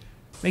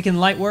 Making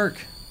light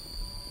work.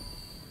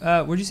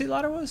 Where'd you say the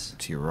ladder was?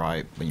 To your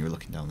right when you were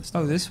looking down the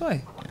stairs. Oh, this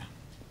way? Yeah.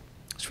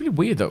 It's really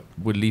weird that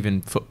we're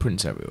leaving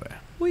footprints everywhere.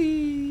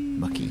 Whee!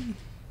 Mucky.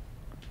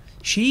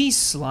 She's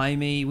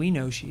slimy. We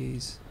know she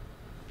is.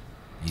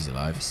 He's I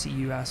alive. see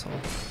you, asshole.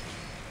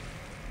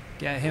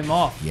 Get him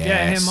off. Get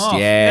Yes, him off.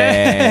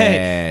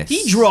 yes.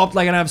 He dropped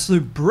like an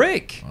absolute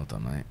brick. Well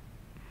done, mate.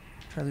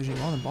 Try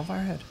losing one and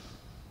bonfire head.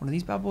 One of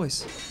these bad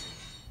boys.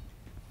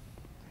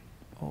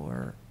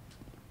 Or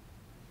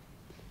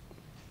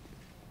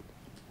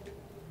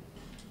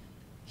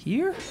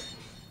here?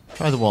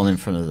 Try the one in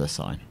front of the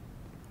sign.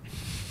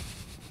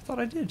 Thought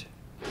I did.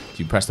 Did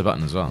you press the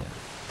button as well?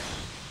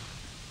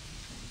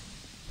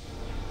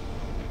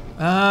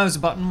 Ah, it was a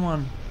button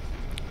one.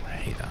 I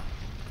hate that.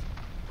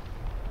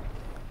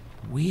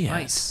 Weird.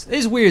 Nice. It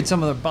is weird.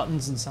 Some of the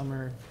buttons and some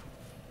are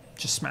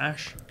just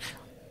smash.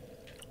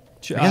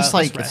 I guess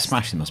like let's rest.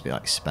 smashing must be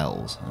like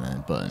spells and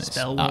then button. It's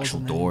Spell walls actual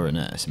and then- door in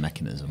it. It's a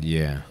mechanism.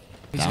 Yeah.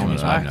 He's Down coming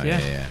as back, well. yeah.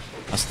 yeah.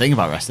 That's the thing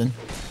about resting.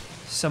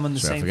 Summon the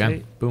Straight off same again.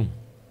 fate. Boom.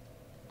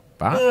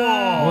 Back.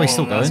 Oh, he's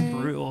still That's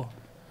going. brutal.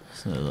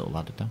 It's a little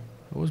ladder down.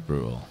 It was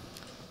brutal.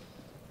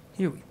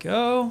 Here we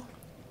go.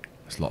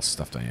 There's lots of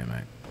stuff down here,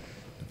 mate.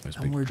 There's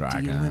And big we're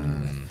dealing with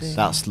dragons. it.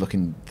 That's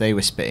looking. They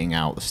were spitting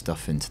out the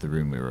stuff into the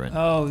room we were in.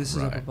 Oh, this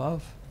is Right. up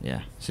above.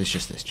 Yeah. So it's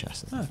just this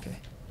chest. I think. Okay.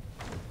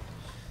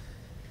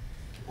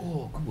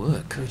 Oh, good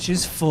work. Which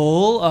is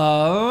full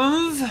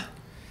of...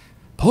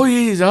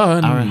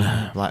 Poison.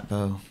 Arrow, black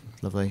bow,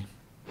 lovely.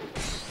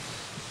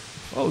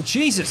 Oh,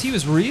 Jesus, he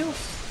was real?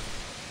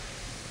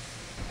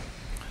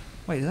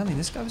 Wait, does that mean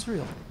this guy was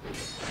real?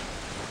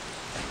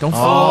 Don't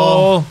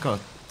fall. Oh, got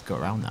to go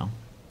around now.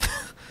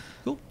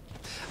 Cool.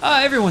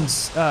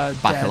 Everyone's Back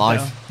dead,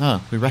 alive.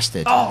 Oh, we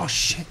rested. though. Oh,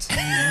 shit.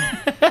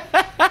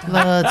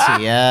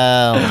 Bloody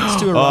hell.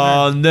 Let's do a runner.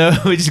 Oh no,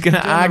 we're just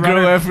gonna Doing the aggro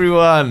runner.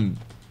 everyone.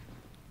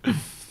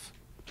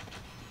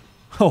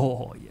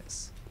 Oh,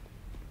 yes.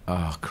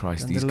 Oh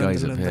Christ, these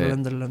guys up here.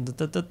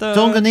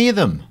 Don't go near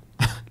them.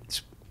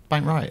 It's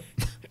bang right.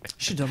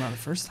 Should have done that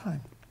the first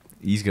time.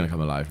 He's gonna come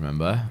alive,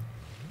 remember?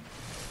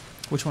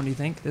 Which one do you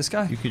think? This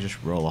guy? You could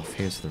just roll off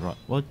here to the right.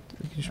 What?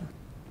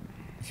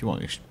 If you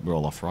want, you should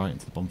roll off right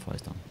into the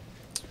bonfire's done.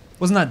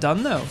 Wasn't that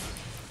done, though?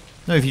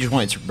 No, if you just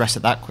wanted to rest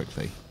it that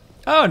quickly.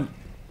 Oh,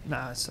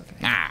 nah, it's okay.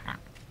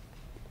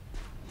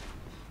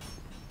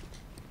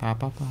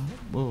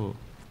 Whoa.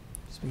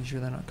 Just making sure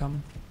they're not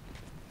coming.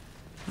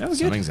 No, good.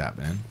 Something's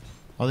happening.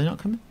 Are they not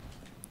coming?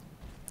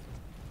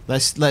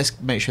 Let's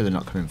make sure they're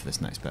not coming for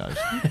this next bit.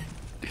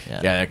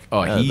 Yeah.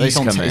 Oh, he's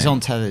coming. He's on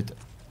tethered.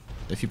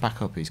 If you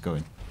back up, he's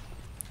going.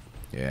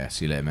 Yeah.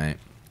 See you later, mate.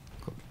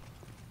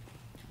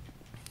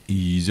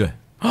 Easy.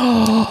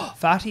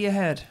 Fatty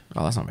ahead.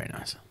 Oh, that's not very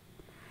nice.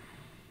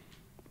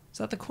 Is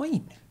that the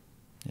queen?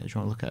 Yeah, do you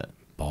want to look at it?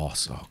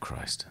 Boss. Oh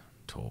Christ.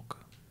 Talk.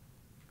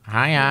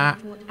 Hiya.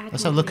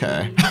 Let's have a look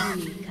at her.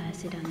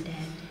 Cursed undead.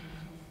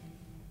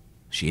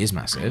 She is I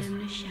massive.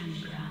 am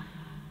Chandra,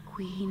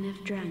 Queen of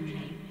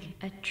Drangleic.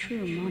 A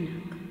true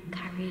monarch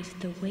carries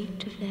the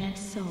weight of their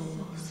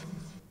souls.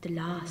 The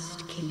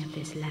last king of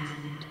this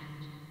land,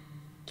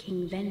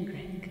 King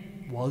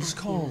Vendrick, Was as he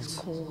called. was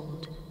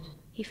called.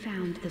 He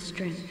found the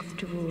strength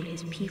to rule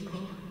his people.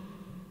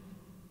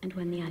 And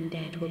when the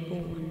undead were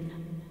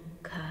born,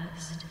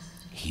 cursed,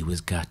 He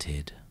was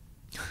gutted.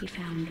 he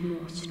found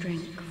more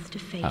strength to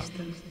face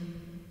them.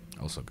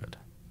 Also good.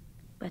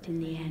 But in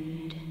the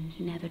end,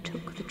 he never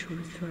took the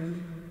true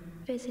throne.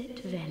 Visit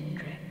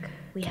Vendrick.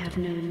 We have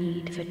no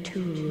need for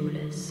two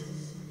rulers.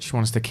 She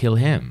wants to kill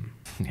him.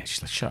 Yeah,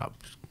 she's like, shut up.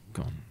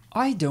 Go on.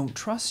 I don't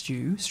trust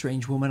you,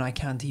 strange woman I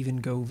can't even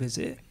go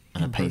visit.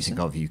 And a in painting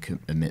person. of you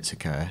emits a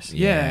curse.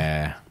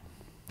 Yeah.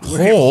 Yeah.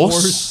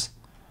 Horse.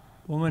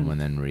 Woman. And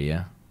then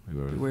Rhea. We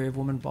were. Beware of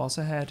woman boss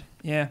ahead.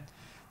 Yeah.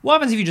 What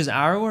happens if you just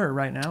arrow her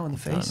right now in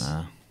the I don't face?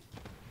 know.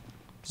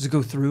 Does it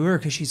go through her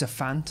because she's a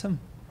phantom?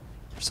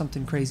 Or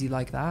something crazy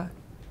like that?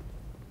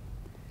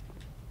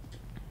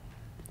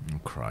 Oh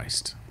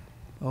Christ.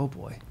 Oh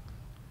boy.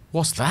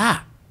 What's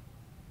that?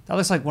 That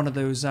looks like one of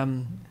those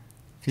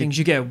things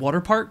you get at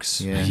water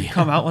parks. Yeah. You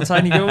come out one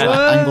side and you go, Like,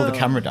 whoa. angle the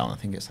camera down. I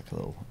think it's like a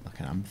little, like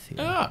an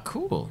amphitheater. Ah,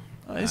 cool.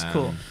 Oh, it's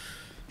cool.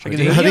 Should Check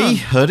we it do out. Hoodie,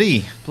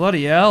 hoodie.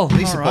 Bloody hell. At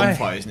least All the right.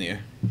 bonfire's near.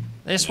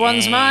 This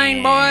one's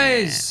mine,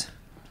 boys.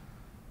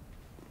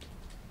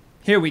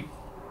 Here we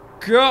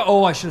go.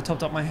 Oh, I should have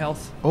topped up my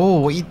health. Oh,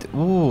 what you?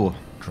 Oh,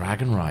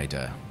 Dragon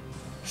Rider.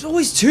 There's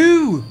always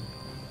two.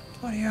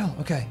 Bloody hell.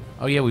 Okay.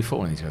 Oh yeah, we fought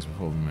one of these guys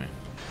before, didn't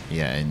we?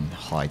 yeah, in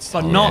Hyde's.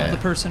 But Tower. not yeah. the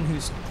person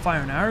who's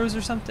firing arrows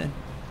or something.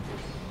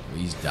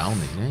 He's down,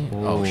 isn't he?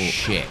 Oh. Oh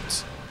shit.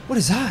 What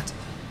is that?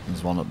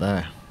 There's one up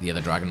there. The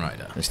other Dragon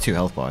Rider. There's 2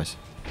 health bars.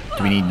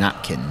 Do we need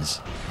napkins?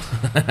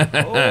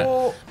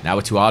 Oh. Now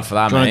we're too hard for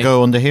that, Do you want mate. to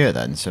go under here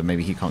then, so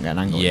maybe he can't get an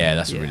angle? Yeah,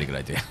 that's Yeah. a really good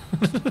idea.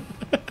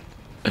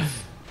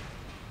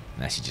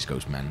 Unless he just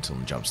goes mental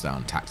and jumps down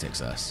and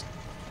tactics us.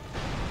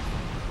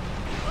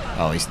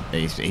 Oh, he's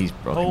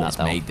broken Oh, that His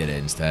down. mate did it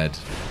instead.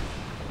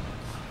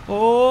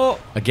 Oh.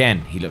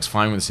 Again, he looks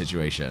fine with the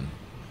situation.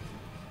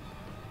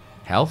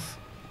 Health?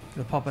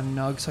 Gonna pop a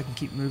nug so I can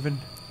keep moving.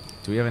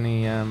 Do we have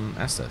any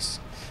Estus?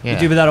 You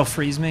do, but that'll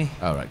freeze me.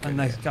 Oh, right, good. And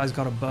that guy's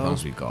got a As bow. long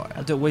as we've got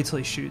I'll it. do it. Wait till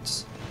he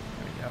shoots.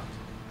 There we go.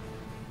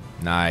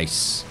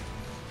 Nice.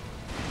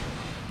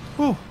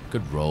 Whew.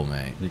 Good roll,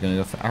 mate. You're going to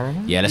go for Arrow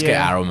Man? Yeah, let's get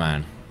Yeah. Arrow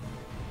Man.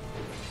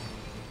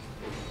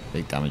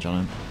 Big damage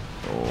on him.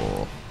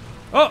 Oh.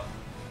 Oh.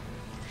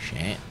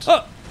 Shit.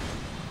 Oh.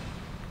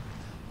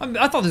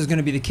 I thought this was going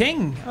to be the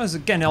king. I was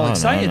getting all Oh, no,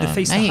 excited no. to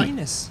face the Mate.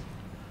 highness.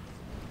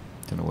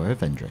 Don't know where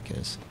Vendrick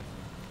is.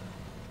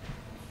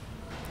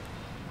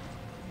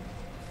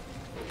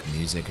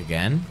 Music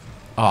again.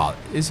 Oh,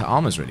 his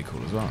armor's really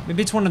cool as well.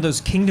 Maybe it's one of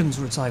those kingdoms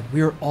where it's like,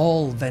 we're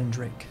all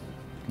Vendrick.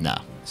 No,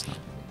 it's not.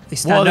 They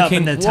stand up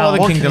in the what town.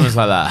 other kingdoms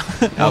like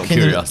that? Out of What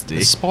kingdom-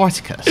 curiosity.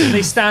 Spartacus.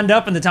 They stand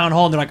up in the town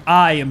hall and they're like,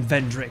 I am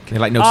Vendrick. They're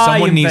like, no, I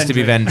someone am needs to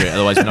be Vendrick,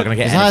 otherwise we're not going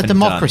to get Is that a anything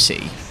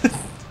democracy?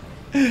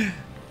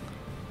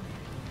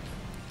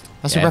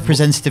 That's Yeah, a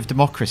representative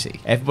democracy.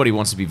 done. Everybody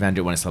wants to be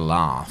Vendrick when it's a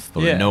laugh,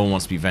 but Yeah. no one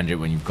wants to be Vendrick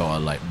when you've got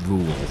to, like,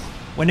 rule.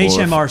 When Or-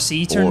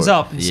 HMRC turns or-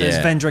 up and says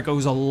yeah. Vendrick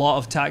owes a lot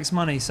of tax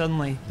money,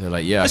 suddenly. They're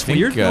like, yeah, That's I think...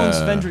 weird. No one's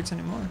Vendricks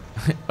anymore.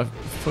 I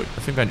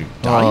think Vendrick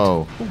died.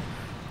 Oh.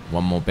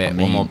 One more bit, I one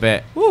mean- more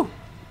bit. Woo!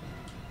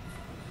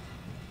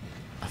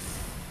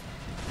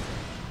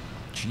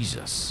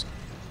 Jesus.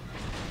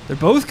 They're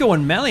both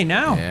going melee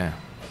now. Yeah.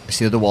 It's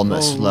the other one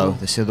that's Oh. slow.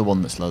 It's the other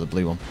one that's slow, the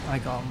blue one. I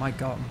got him. I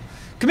got him.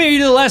 Come here, you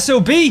little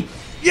SOB.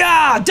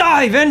 Yeah,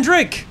 die,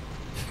 Vendrick.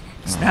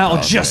 It's now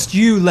God, just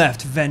you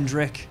left,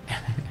 Vendrick.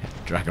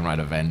 Dragon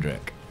Rider Vendrick.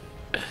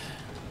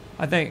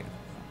 I think,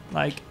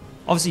 like,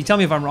 obviously, tell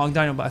me if I'm wrong,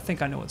 Dino, but I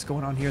think I know what's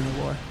going on here in the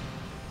war.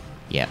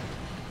 Yeah.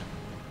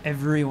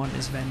 Everyone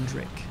is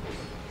Vendrick.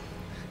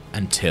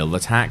 Until the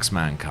tax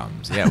man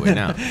comes. Yeah, we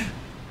know.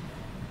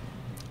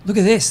 Look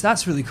at this.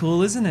 That's really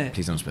cool, isn't it?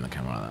 Please don't spin the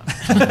camera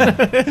like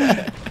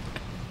that.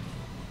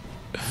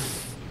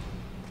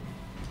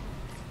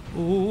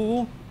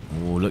 Ooh. Oh,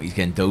 look, he's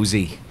getting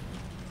dozy.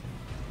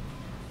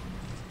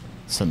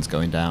 Sun's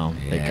going down.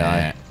 Big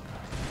guy.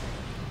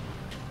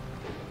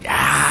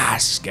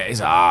 Yes, get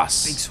his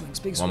ass. Big swings,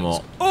 big One swings.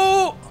 more.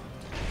 Oh!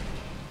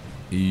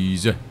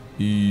 Easy,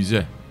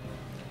 easy.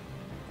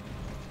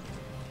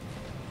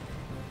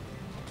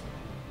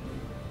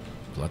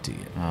 Bloody.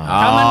 Come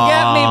and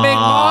get me, big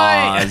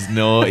boy. That's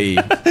naughty.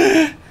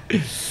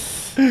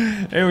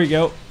 There we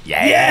go.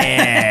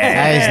 Yeah.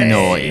 That is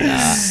naughty.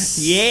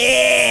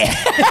 That.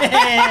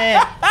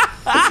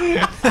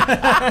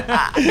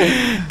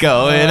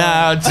 Going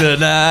out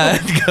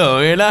tonight.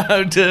 Going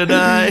out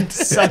tonight.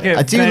 Suck it,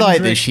 I do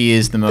like Vendrick. that she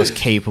is the most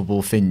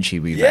capable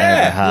Finchy we've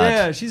ever had.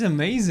 Yeah, she's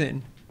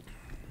amazing.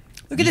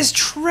 Look at this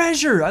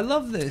treasure. I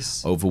love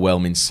this.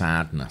 Overwhelming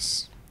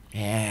sadness.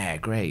 Yeah,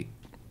 great.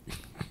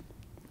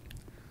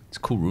 It's a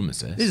cool room,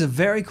 this is. This is a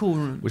very cool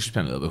room. We should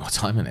spend a little bit more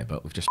time in it,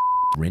 but we've just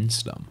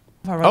rinsed them.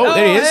 Oh,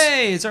 there he is.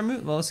 Hey, it's our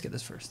move. Well, let's get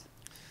this first.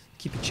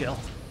 Keep it chill.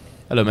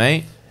 Hello,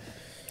 mate.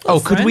 Oh,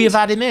 could we friend. have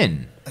had him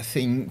in? I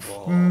think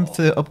for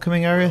the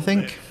upcoming area, I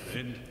think.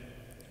 Good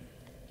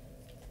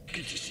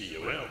to see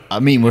you well. I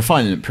mean, we're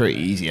finding it pretty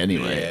easy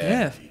anyway.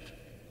 Yeah.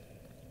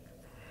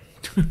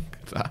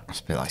 It's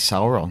a bit like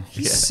Sauron.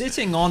 He's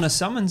sitting on a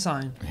summon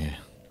sign. Yeah.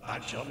 I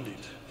journeyed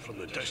from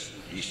the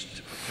distant east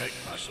to perfect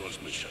my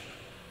swordsmanship.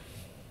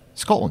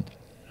 Scotland.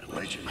 And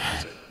legend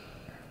has it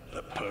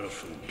that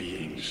powerful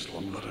beings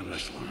slumber in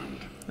this land.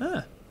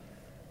 Ah.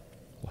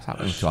 What's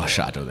happening to our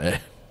shadow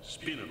there? It's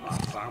been in my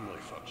family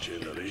for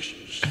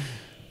generations.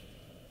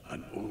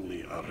 And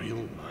only a real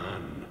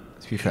man.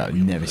 To be fair, I've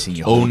never seen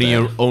you hold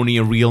it. Only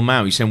a real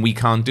man. You're saying we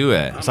can't do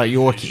it? It's like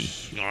Yorkie.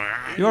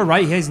 You're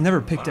right. He's never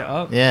picked it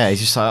up. Yeah,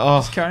 he's just like,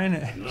 oh. Carrying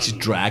it. Just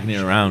dragging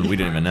it around. We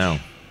don't even know.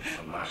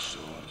 For my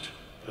sword.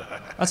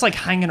 That's like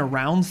hanging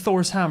around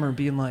Thor's hammer,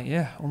 being like,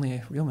 yeah, only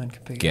a real man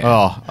can pick it Get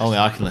up. Oh, only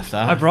I can lift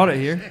that. I brought it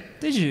here.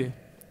 Did you?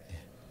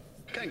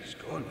 King's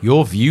gone.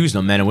 Your views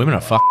on men and women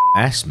are fucking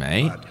mess,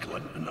 mate. Bad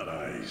glint in their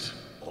eyes.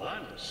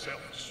 Land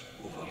itself is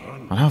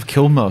overrun. I know I've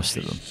killed most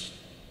of them.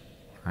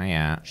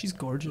 Hiya. She's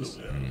gorgeous.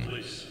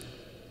 Place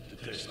to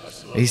test my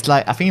sword. He's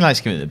like, I think he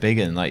likes giving it the big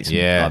one, like some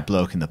Yeah. like,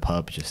 bloke in the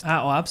pub, just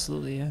Ah, oh,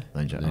 absolutely, yeah.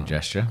 No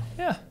gesture.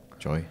 Yeah.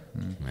 joy.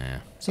 Yeah.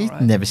 He's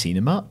alright. never seen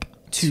him up.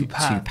 Two Two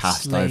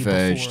paths lay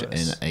diverged before in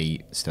us. a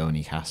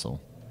stony castle.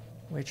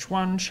 Which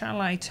one shall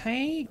I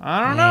take?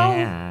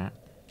 I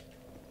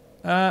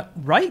don't know.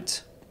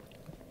 Right.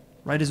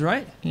 Right is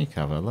right. You can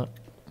have a look.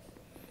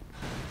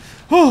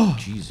 Oh,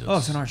 Jesus. oh,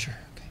 it's an archer.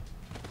 Okay.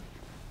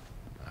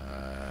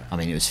 I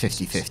mean, it was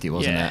 50-50,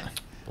 wasn't Yeah.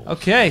 it?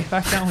 Okay,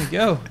 back down we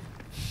go.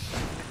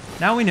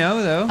 Now we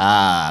know, though.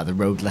 Ah, the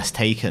road less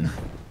taken.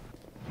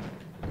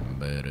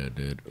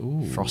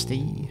 Ooh,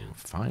 Frosty.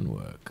 Fine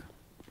work.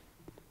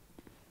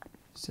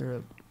 Is there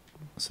a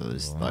So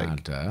there's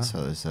Ladder.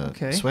 there's a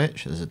Okay.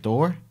 switch. There's a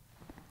door.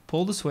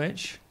 pull the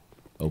switch?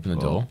 Open the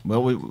door.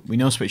 Well, we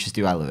know switches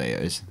do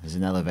elevators. There's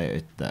an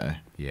elevator there,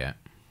 Yeah.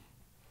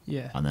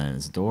 Yeah. and then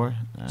there's a door.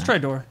 Let's try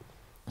door.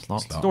 It's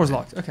locked. It's locked. Door's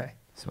locked. Okay.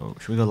 So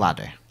should we go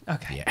ladder?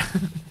 Okay. Yeah.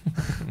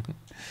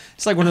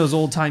 It's like one of those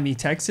old timey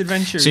text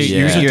adventures. So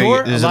There's a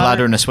door, there's a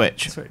ladder and a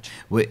switch. switch.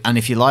 And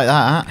if you like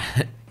that,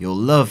 you'll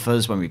love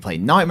us when we play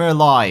Nightmare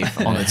Live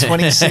on the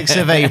 26th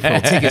of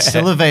April. Tickets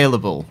still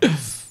available.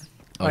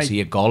 Oh, so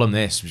you Gollum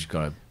this. We've just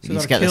got to. We So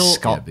need to gotta get the kill-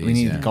 Scott. Yeah, We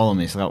need yeah. the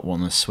Gollum. It's got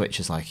one of the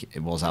switches like it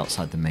was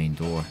outside the main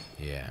door.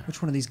 Yeah.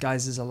 Which one of these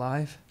guys is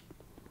alive?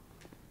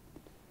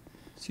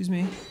 Excuse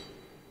me.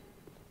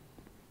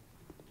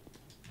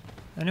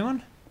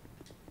 Anyone?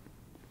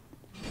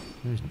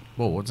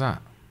 Whoa, what's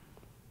that?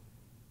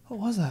 What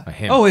was that?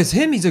 Him. Oh, it's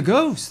him. He's a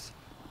ghost.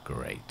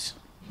 Great.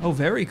 Oh,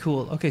 very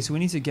cool. Okay, so we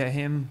need to get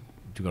him.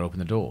 You got to open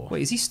the door.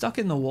 Wait, is he stuck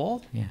in the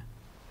wall? Yeah.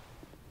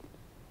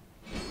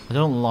 I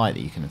don't like that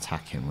you can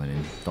attack him when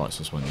in Dark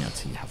Souls 1 you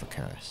actually have a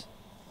curse.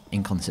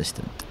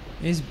 Inconsistent.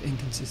 It is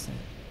inconsistent.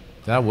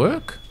 Did that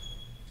work?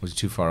 Was it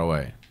too far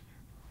away?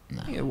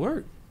 I think it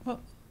worked. Well,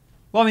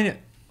 I mean,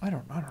 I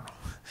don't know.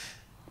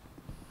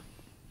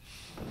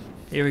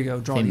 Here we go.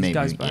 Draw I think these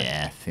guys back.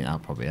 Yeah, I think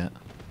that's probably it.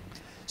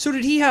 So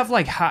did he have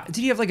like did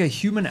he have like a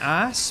human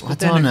ass? I But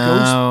then don't a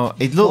know.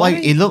 ghost It looked like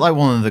body?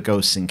 one of the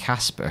ghosts in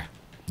Casper,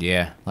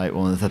 Yeah. like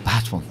one of the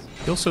bad ones.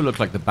 He also looked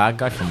like the bad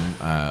guy from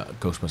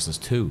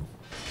Ghostbusters 2.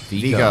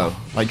 Vigo,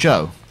 like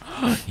Joe.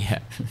 Yeah.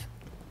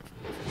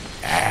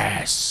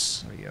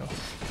 Yes. There we go.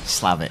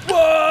 Slab it.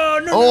 Whoa!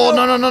 No!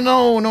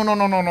 Oh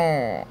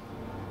no!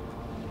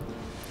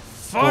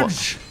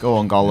 Fudge! Go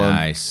on, Gollum.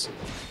 Nice.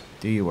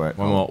 Do your work.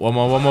 One more.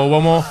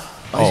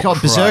 Oh, he's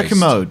got Berserker Christ.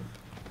 mode.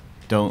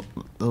 Don't.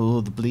 Oh,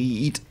 the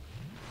bleed.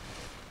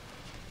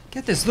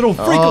 Get this little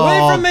freak away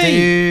from me!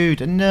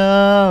 Dude,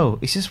 no.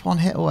 He's just one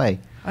hit away.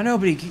 I know,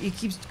 but he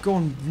keeps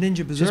going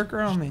ninja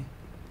berserker on me.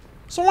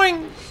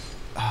 Swing!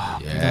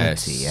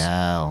 Yes. Bloody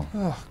hell.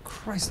 Oh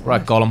Christ!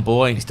 Right, Gollum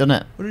boy. He's done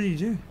it. What did he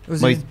do?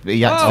 Was Well, he?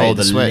 he activated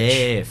the switch.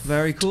 lift.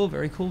 Very cool.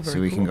 Very cool. Very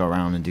So we cool. can go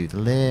around and do the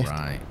lift.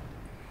 Right.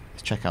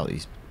 Let's check out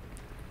these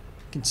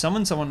Can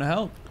summon someone to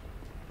help.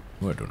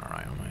 We're doing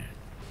alright, aren't we?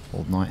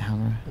 old knight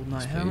hammer, Old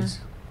Night Yes, Hammer. please.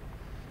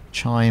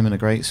 chime, and a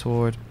great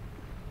sword.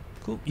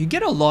 Cool. You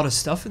get a lot of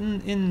stuff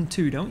in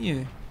 2, don't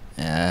you?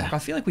 Yeah. I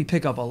feel like we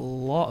pick up a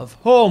lot of.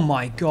 Oh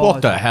my god!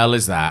 What the hell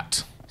is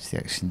that? It's the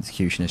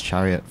executioner's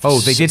chariot. Oh,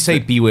 they did say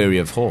be wary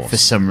of For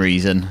horse. some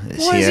reason,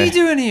 it's What is here. he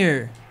doing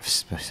here?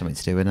 Something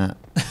to do with it.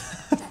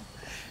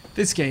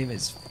 This game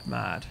is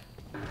mad.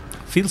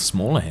 Feels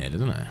smaller here,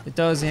 doesn't it? It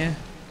does, yeah.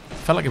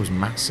 Felt like it was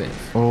massive.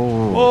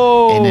 Oh,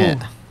 Oh. in it.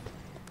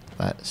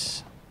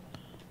 Let's.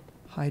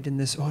 Hide in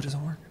this. Oh, it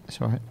doesn't work.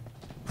 It's alright.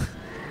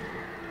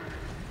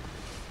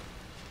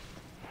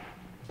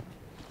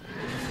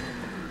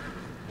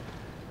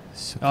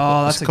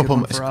 Oh, that's a good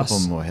one it's for a couple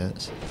us. more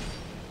hits.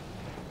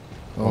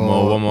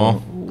 One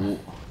more.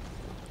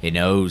 He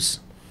knows.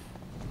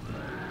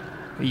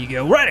 Here you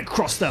go, right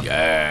across the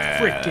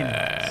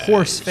freaking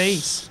horse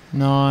face.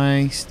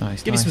 Nice.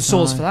 Give me some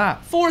souls for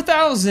that.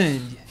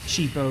 4,000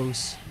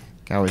 sheepos.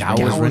 Gower's Gower's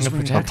Ring. Ring of Ring of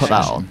Protection. I'll put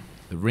that on.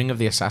 The Ring of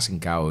the Assassin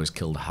Gower has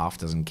killed half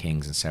dozen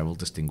kings and several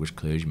distinguished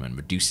clergymen,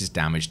 reduces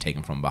damage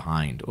taken from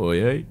behind. Oh,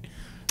 yeah.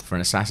 For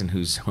an assassin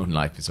whose own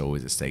life is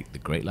always at stake, the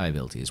great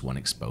liability is one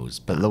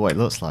exposed. But look what it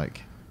looks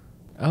like.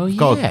 Oh, We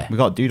got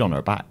a dude on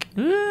our back.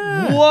 What?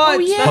 Oh,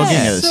 yeah. Hugging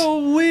That's us.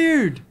 so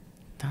weird.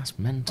 That's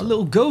A mental.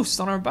 little ghost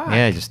on our back.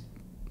 Yeah, just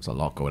There's a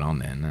lot going on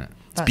there, isn't it?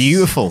 That's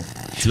beautiful.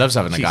 She loves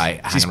having a She's-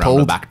 guy she's hanging around the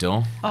pulled. back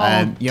door.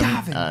 Oh, you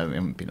Gavin. we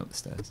haven't been up the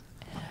stairs.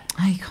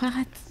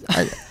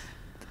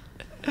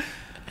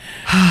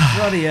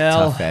 Bloody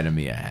hell. Tough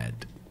enemy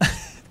ahead.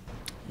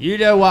 You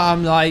know what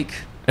I'm like.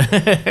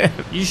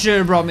 You should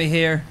have brought me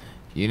here.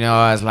 You know what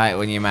I was like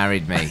when you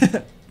married me.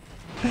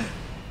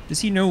 Does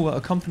he know what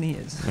a company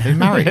is? They're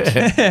married.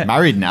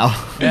 Married now.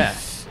 Yeah.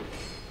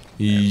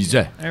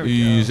 Easy. There we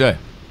Easy.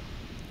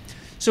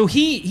 So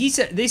he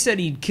said they said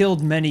he'd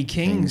killed many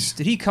kings.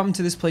 Did he come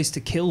to this place to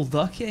kill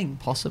the king?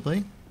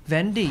 Possibly.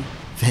 Vendy.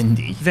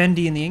 Vendy.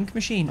 Vendy in the ink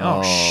machine.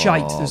 Oh,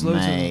 shite. There's loads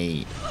of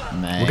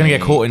them. mate. We're going to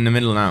get caught in the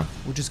middle now.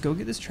 We'll just go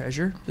get this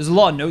treasure. There's a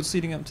lot of notes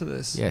leading up to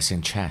this. Yes,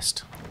 in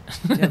chest.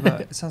 Yeah,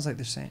 but it sounds like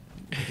they're saying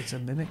like it's a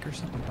mimic or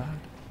something bad.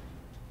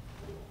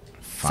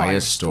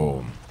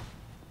 Firestorm.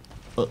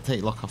 Look,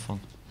 take lock off on.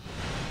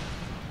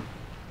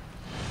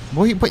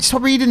 Wait,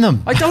 stop reading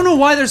them. I don't know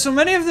why there's so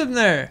many of them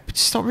there.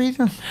 Just stop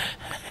reading them.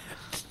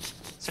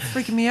 It's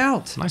freaking me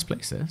out. Nice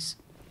place, this.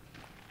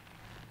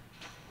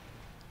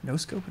 No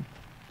scoping.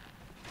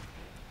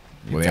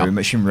 You're very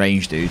much in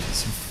range, dude.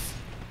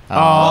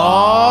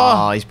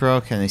 Oh, he's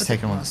broken. He's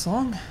taken one. That's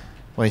long.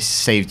 Well, he's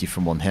saved you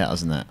from one hit,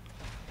 hasn't it?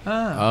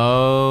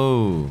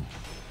 Oh.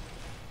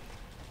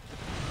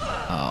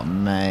 Oh,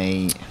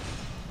 mate.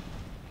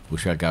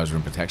 Wish we had Gauss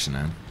room protection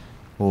now.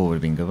 Oh, would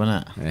have been good,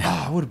 wouldn't it?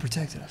 Yeah. Oh, it would have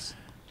protected us.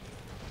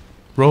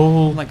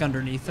 Roll. I'm like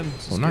underneath him.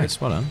 Oh, nice.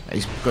 Well done.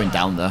 He's going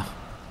down there.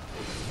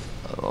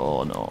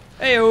 Oh, no.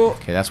 Heyo.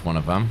 Okay, that's one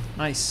of them.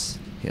 Nice.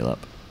 Heal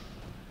up.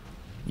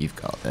 You've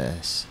got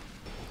this.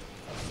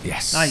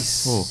 Yes.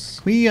 Nice.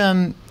 Oh, can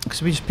we,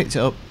 because we just picked it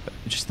up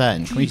just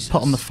then, can we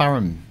put on the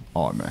Farron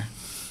armor?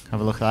 Have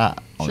a look at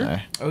that on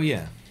there. Oh,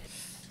 yeah.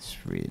 It's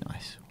really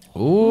nice.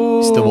 Ooh.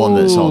 It's the one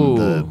that's on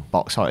the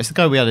box art. It's the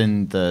guy we had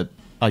in the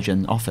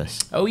IGN office.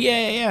 Oh,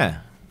 yeah.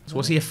 So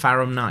was he a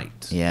Farum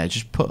Knight? Yeah,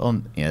 just put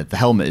on. Yeah, the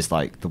helmet is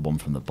like the one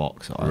from the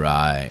box art.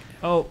 Right.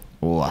 Oh.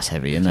 Oh, that's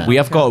heavy, isn't it? We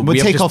have got. We'll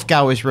we take have off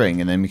Gower's ring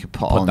and then we could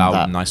put on that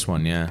that nice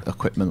one, yeah.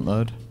 equipment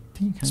load.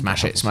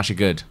 Smash it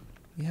good.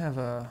 We have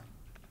a.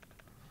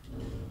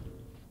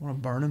 I want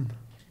to burn them.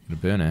 The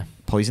burner.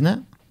 Poison it?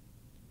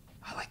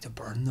 I like to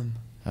burn them.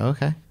 Oh,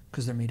 okay.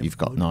 Because they're made of You've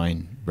got wood.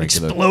 9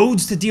 regular.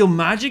 Explodes to deal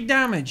magic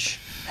damage.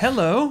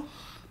 Hello.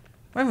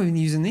 Why haven't we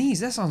been using these?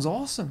 That sounds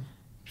awesome.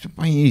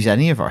 Why don't you use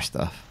any of our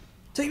stuff?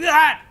 Take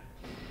that.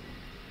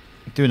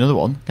 Do another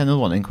one. Get another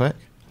one in quick.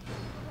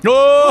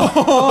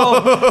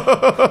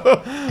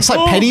 Oh! It's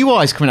like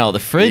Pennywise coming out of the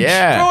fridge.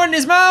 Yeah. Throw it in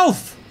his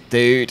mouth.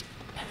 Dude.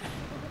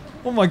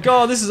 Oh my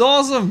god, this is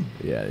awesome.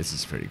 Yeah, this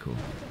is pretty cool.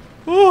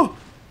 Oh.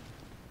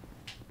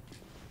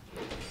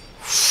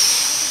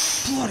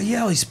 Bloody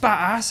hell, he spat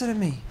acid at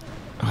me.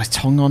 Oh, his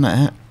tongue on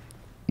it.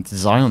 The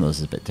design on those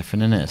is a bit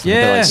different, isn't it? It's like a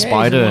bit Yeah. like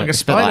spider. Like a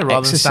It's a bit spider like rather than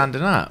Exorcist.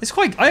 standing up. It's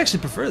quite. I actually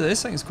prefer this.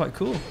 I think it's quite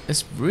cool.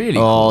 It's really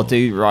Oh, cool.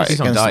 dude, right Please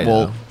don't against die, the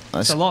wall. though.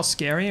 It's a lot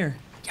scarier.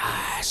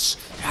 Yes.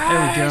 There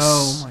we go.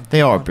 Oh my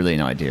They are a God.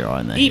 brilliant idea,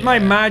 aren't they? Eat my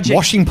magic.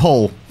 Washing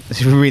pole.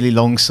 It's a really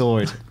long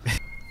sword.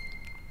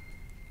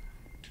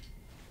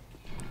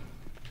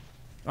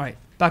 Alright,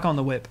 back on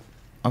the whip.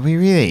 Are we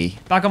really?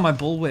 Back on my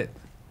bull whip.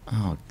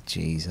 Oh,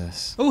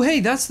 Jesus. Oh, hey,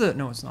 that's the...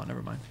 No, it's not.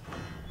 Never mind.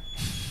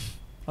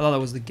 I thought that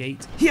was the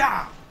gate.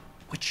 Yeah!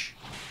 Which...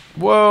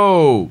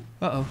 Whoa.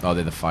 Uh-oh. Oh,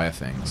 they're the fire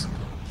things.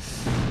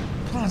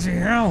 Bloody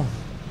hell.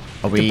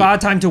 Are It's a we?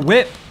 bad time to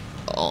whip.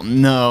 Oh,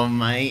 no,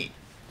 mate.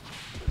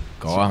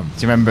 Go on. Do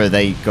you remember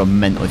they go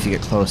mental if you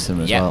get close to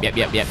them as well? Yep.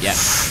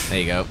 There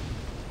you go.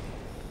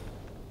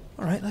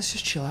 Alright, let's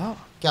just chill out.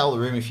 Get out of the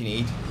room if you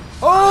need.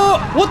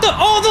 Oh! What the...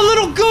 Oh, the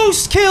little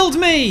ghost killed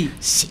me!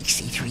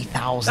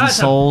 63,000 That's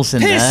souls a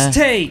in piss there.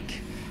 take!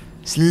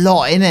 It's a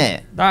lot in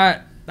it.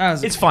 That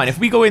was... It's fine if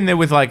we go in there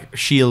with like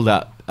shield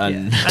up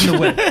and And the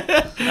whip.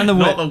 And the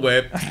whip. not the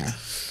whip.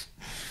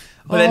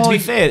 But then to be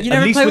fair, you at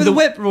never least play with the the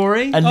whip,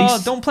 Rory. at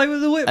least- don't play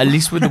with the whip. At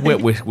least with the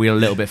whip, we're a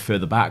little bit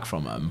further back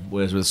from them.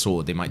 Whereas with the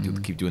sword, they might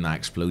keep doing that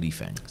explodey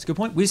thing. That's a good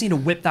point. We just need to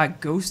whip that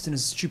ghost in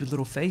his stupid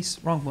little face.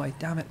 Wrong way.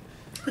 Damn it.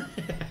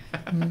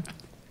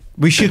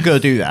 We should go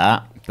do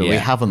that, but we Yeah.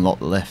 have unlocked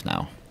the lift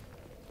now.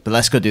 But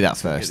let's go do that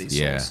Get first. these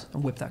Yeah. souls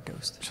and whip that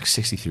ghost. It's like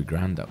 63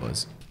 grand that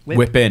was. Whip.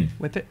 Whip in.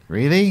 Whip it.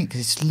 Really?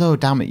 Because it's low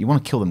damage. You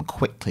want to kill them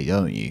quickly,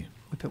 don't you?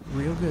 Whip it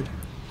real good.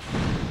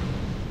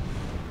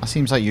 That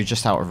seems like you're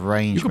just out of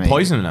range, You could mate.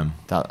 poison them.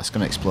 That's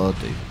going to explode,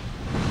 dude.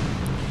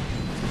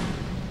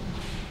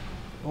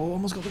 Oh,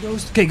 almost got the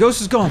ghost. Okay,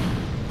 ghost is gone.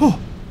 Oh,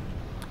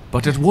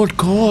 But at what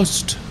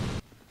cost?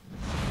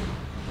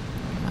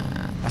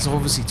 That's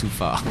obviously too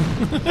far.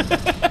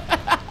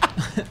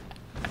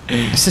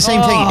 It's the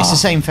same thing. It's the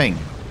same thing.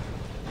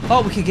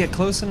 thought we could get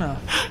close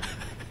enough.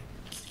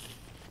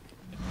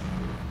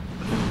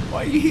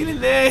 Why are you healing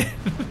there?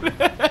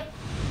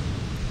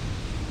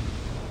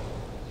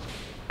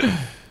 I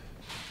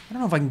don't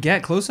know if I can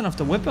get close enough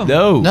to whip him.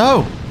 No.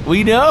 No.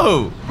 We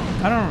know.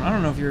 I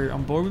don't know if you're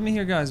on board with me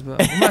here, guys, but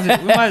we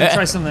might have to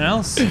try something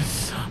else.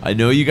 I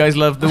know you guys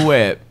love the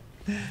whip.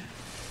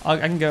 I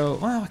can go.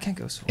 Well, I can't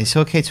go so. It's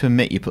okay to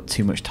admit you put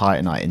too much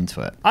Titanite into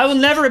it. I will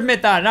never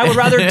admit that, and I would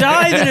rather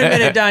die than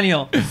admit it,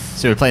 Daniel.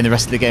 So we're playing the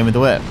rest of the game with the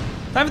whip.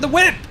 Time for the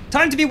whip.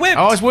 Time to be whipped.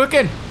 Oh, it's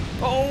working.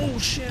 Oh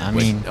shit. I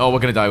mean, Oh, we're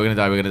gonna die. We're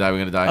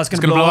gonna die. That's It's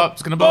gonna blow up.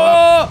 It's gonna blow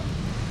up.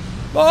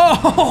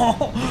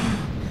 Oh!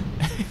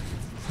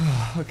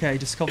 Okay,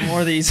 just a couple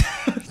more of these.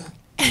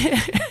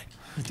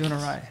 We're doing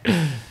alright.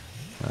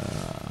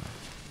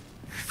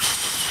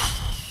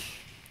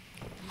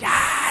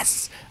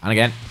 Yes. And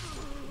again.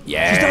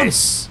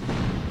 Yes.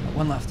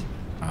 One left.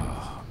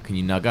 Can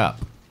you nug up?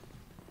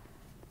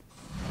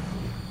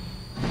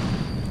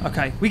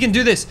 Okay, we can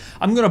do this.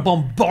 I'm gonna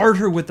bombard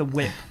her with the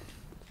whip.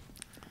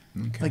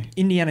 okay. Like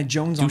Indiana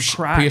Jones on Put your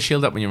crack.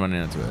 shield up when you're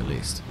running into it, at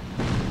least.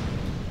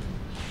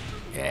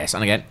 Yes.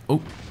 And again.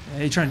 Oh.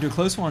 Hey, you trying to do a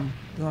close one?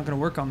 You're not gonna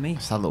work on me.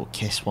 It's that little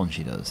kiss one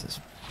she does. It's...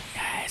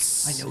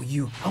 Yes. I know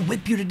you. I'll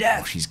whip you to Oh,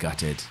 death. she's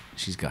gutted.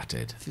 She's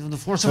gutted. Feel the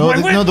force of No, my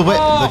the, whip. no, the whip,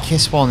 Oh! the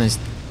kiss one is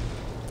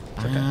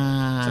okay.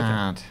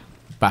 bad.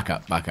 Back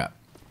up. Back up.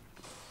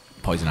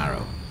 Poison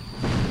arrow.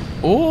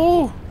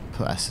 Oh.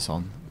 Put Essus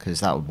on because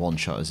that would one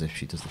shot as if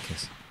she does the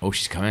kiss. Oh,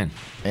 she's coming.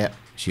 Yep.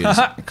 She had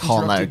to,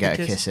 Can't let her Interrupted get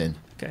the a kiss in.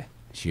 Okay.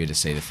 she had to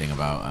say the thing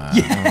about.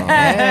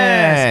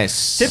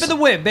 Yes! Tip of the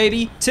whip,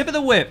 baby. Tip of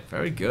the whip.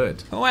 Very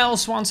good. Who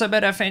else wants a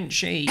bit of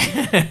Finchy?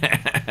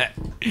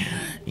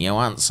 You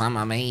want some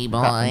of me,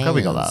 boys? I'm glad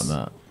we got that,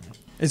 Matt.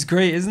 It's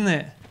great, isn't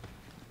it?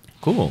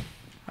 Cool.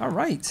 All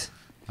right.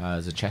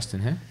 There's a chest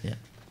in here. Yeah.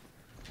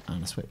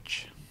 And a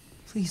switch.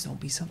 Please don't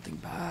be something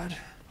bad.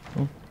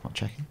 Oh, not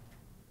checking.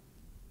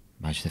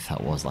 Imagine if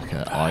that was like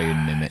an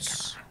iron mimic.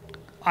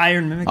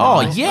 Iron Mimic.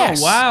 Oh, Nice. yes.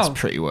 Oh, wow. It's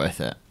pretty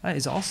worth it. That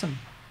is awesome.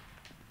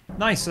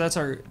 Nice. So that's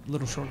our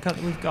little shortcut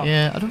that we've got.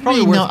 Yeah, I don't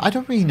Probably really know. worth- I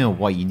don't really know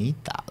why you need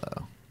that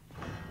though.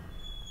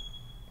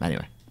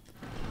 Anyway.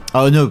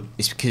 Oh no,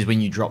 it's because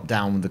when you drop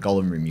down the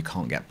golem room, you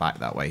can't get back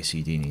that way, so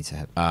you do need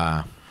to.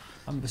 I'm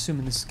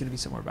assuming this is going to be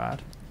somewhere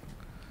bad.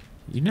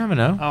 You never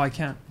know. Oh, I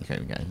can't. Okay,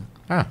 we go.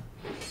 Ah,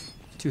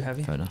 Too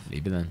heavy. Fair enough.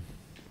 leave it then.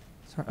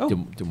 Sorry. Oh.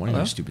 Didn't want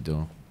Hello? a stupid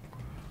door.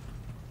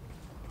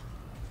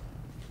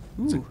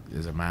 Ooh.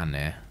 There's a man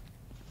there.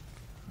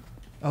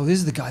 Oh, this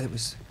is the guy that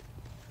was.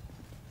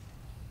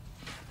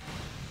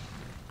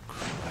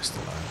 Christ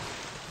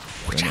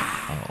alive. We're in it.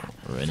 Oh,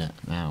 we're in it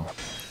now.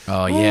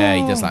 Oh yeah,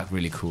 he does that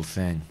really cool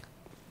thing.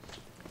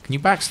 Can you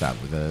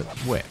backstab with a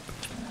whip?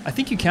 I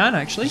think you can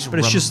actually, but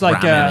it's Ram- just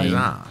like. ram in his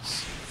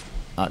ass.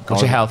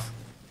 What's your health?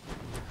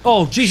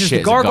 Oh Jesus! Shit,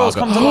 The gargoyles it's a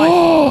come to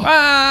life.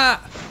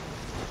 Ah!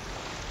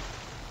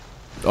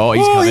 Oh,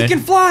 he's Oh, coming. he can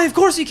fly! Of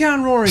course he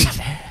can, Rory.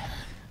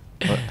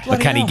 But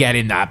can he hell. get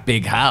in that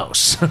big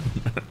house?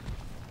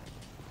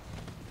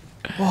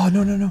 Oh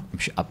no no no!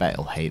 I bet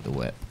he'll hate the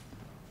whip.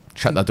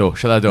 Shut that door.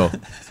 Shut that door.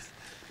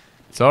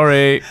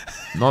 Sorry,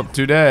 not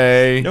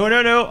today. No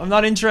no no! I'm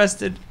not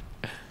interested.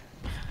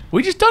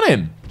 We just done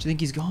him. Do you think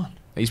he's gone?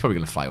 He's probably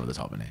gonna fly over the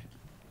top, isn't he?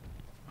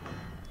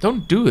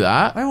 Don't do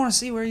that. I want to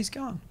see where he's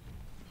gone.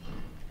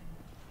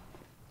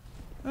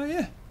 Oh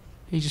yeah.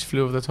 He just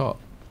flew over the top.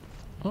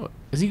 Oh,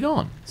 is he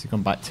gone? Has he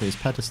gone back to his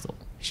pedestal?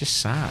 He's just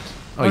sad.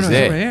 Oh, Oh, he's no,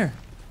 there. over here.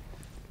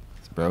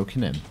 It's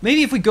broken him.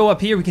 Maybe if we go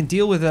up here, we can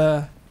deal with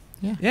Yeah.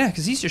 Yeah,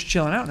 because he's just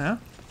chilling out now.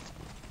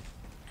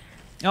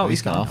 Oh,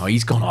 he's gone. Oh,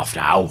 he's gone off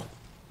now.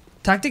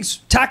 Tactics,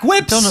 tack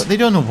whips. They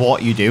don't know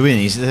what you're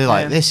doing. They're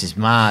like, Yeah. this is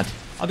mad.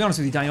 I'll be honest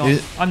with you, Daniel. They-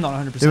 I'm not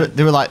 100%.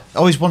 They were like,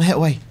 oh, he's one hit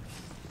away.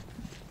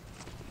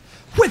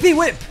 Whippy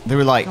whip. They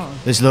were like, Go on.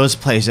 there's loads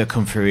of players that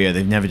come through here.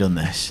 They've never done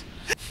this.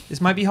 This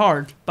might be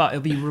hard, but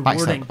it'll be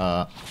rewarding.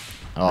 Oh,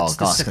 It's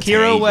God. the it's gonna take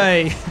Sekiro ages.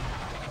 way.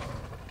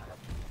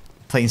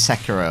 Playing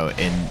Sekiro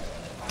in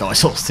Dark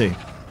Souls 2.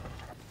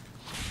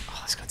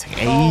 Oh, it's going to take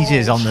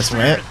ages on this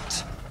whip.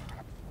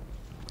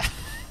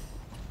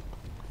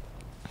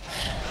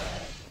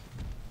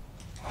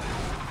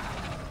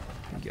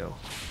 There you go.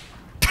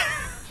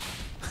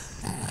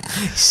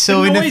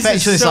 So The noise ineffectual.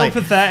 is It's so like,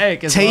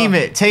 pathetic. As tame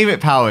well. it. Tame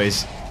it,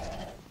 Powers.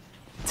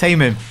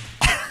 Tame him.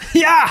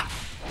 Yeah.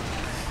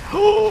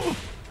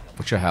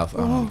 What's your health?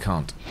 Oh, no, you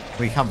can't.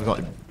 We haven't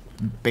got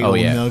big Oh, old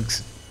yeah.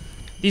 nugs.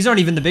 These aren't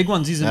even the big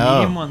ones. These are No.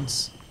 medium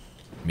ones.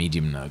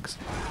 Medium nugs.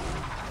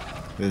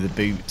 They're the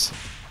boots.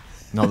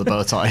 Not the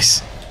bow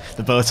ties.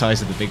 The bow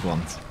ties are the big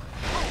ones.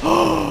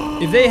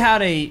 If they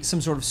had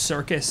some sort of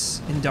circus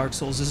in Dark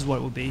Souls, this is what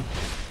it would be.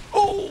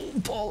 Oh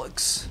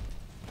bollocks!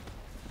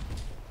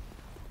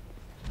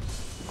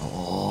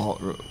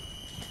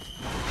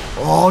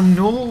 Oh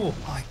no!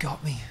 Oh, it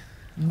got me.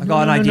 I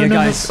got an idea,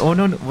 guys. Oh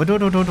no! No!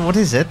 What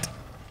is it?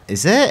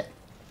 Is it?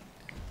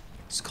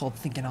 It's called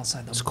thinking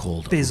outside the It's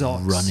called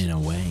Bizox. running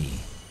away.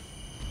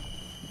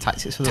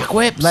 Tactics for Tack the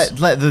whips.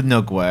 Let the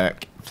nug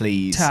work,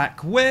 please.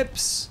 Tack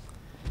whips.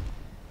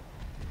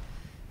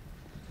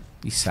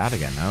 He's sad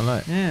again now.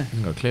 Look. Yeah.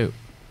 Hasn't got a clue.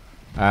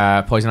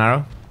 Poison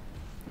arrow.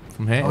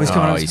 From here. Oh, he's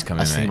coming out. He's coming.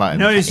 Let's think Mate. about it.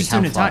 No, he's He just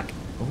doing can fly. attack.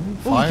 Oh, Oh,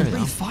 fire he can now.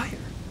 breathe fire.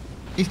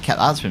 He's kept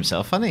that to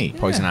himself, hasn't he?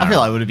 Poison I arrow. feel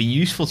like it would have been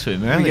useful to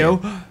him Here we earlier.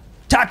 go.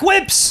 Tack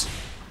whips.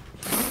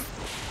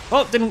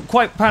 Oh, didn't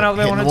quite pan out the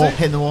way I Hitting the wanted wall, to.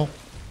 hitting the wall.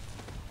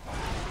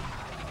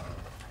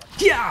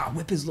 Yeah,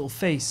 whip his little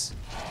face.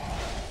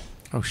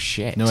 Oh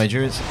shit. No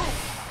edges.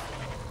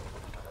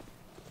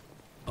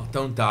 Oh,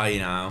 don't die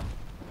now.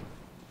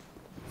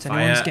 It's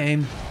anyone's Fire.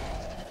 game.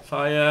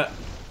 Fire.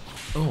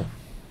 Oh.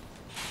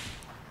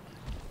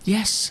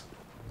 Yes.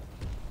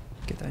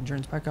 Get that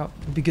endurance back up.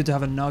 It'd be good to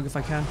have a nug if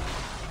I can.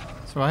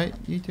 It's alright.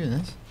 You doing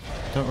this?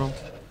 Don't roll.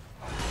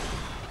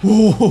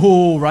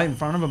 Oh, right in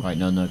front of him. Right,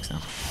 no nugs now.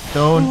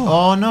 Don't.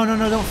 Oh no!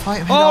 Don't fight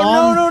him. Head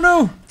Oh on.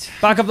 no!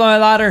 Back up my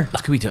ladder.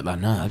 Lucky we took that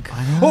nug.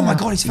 Oh my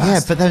god, he's Yeah,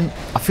 fast. but then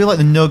I feel like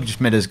the nug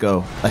just made us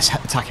go. Let's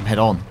attack him head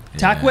on.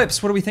 Tack Yeah.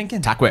 whips. What are we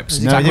thinking? Tack whips.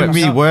 No, Tack it didn't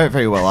whips. really work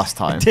very well last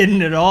time.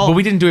 Didn't at all. But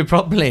we didn't do it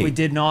properly. We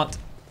did not.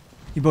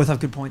 You both have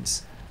good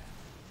points.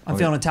 I'm Oh,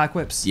 feeling attack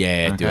whips.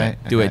 Yeah, do Okay, it.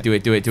 Do okay. it. Do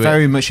it. Do it. Do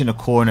Very it. much in a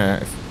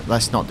corner.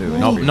 Let's not do it.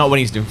 Not when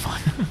he's doing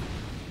fine.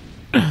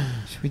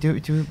 Should we do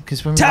it?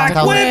 Because when we Tack back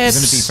out, we're going to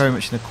whips! be very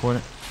much in the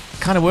corner.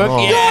 kind of work.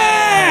 Oh.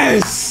 Yeah.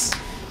 Yes!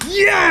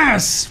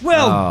 Yes!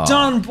 Well Oh.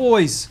 done,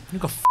 boys. You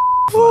got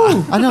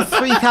I know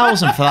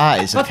 3,000 for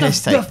that is a But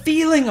piss the take.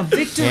 feeling of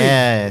victory.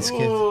 Yeah, it's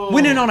good.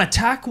 Winning on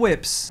attack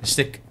whips.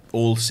 stick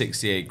All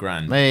 68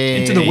 grand.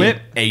 Hey. Into the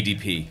whip.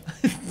 ADP.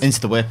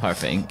 Into the whip, I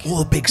think.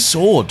 Oh, the big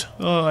sword.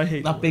 Oh, I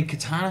hate That big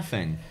katana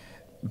thing.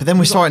 But then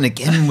we're starting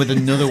again with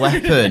another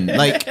weapon.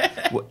 Like,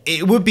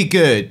 it would be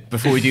good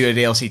before we do a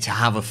DLC to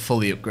have a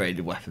fully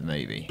upgraded weapon,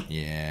 maybe.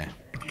 Yeah.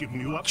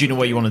 Giving you up Do you know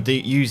what you want to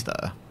use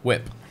there?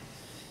 Whip.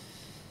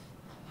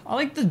 I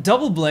like the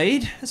double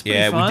blade. That's pretty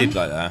Yeah, fun. we did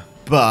like that.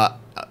 But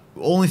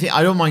only thing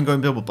I don't mind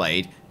going double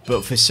blade.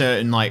 But for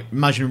certain, like,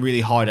 imagine a really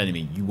hard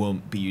enemy, you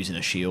won't be using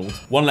a shield.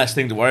 One less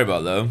thing to worry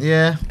about, though.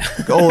 Yeah,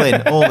 all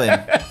in, all in.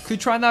 Could we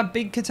try that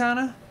big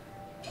katana?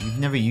 You've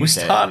never We're used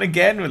it. starting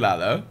again with that,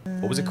 though.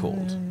 What was it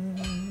called?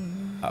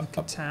 Up.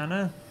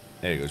 Katana.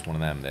 There goes one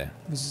of them there.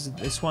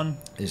 This one.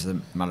 Is the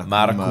Marakumo.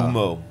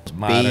 Marakumo.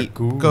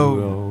 Marakumo.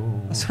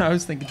 Go. That's what I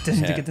was thinking.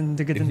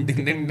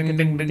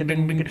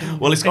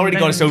 Well, it's already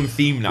got its own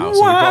theme now,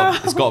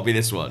 so it's got to be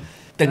this one.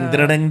 Wait, Wait,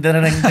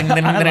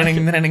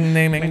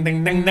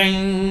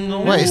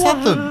 is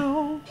that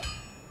the...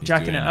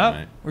 Jacking it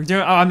up. We're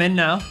doing. Oh, I'm in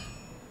now.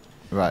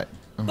 Right.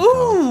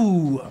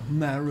 Ooh,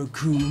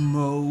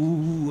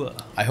 Marakumo.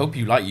 I hope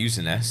you like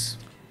using this.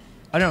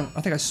 I don't.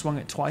 I think I swung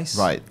it twice.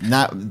 Right,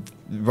 now...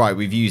 Right,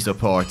 we've used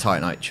up our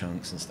Titanite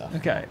chunks and stuff.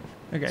 Okay.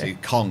 Okay. So you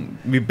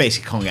can't... We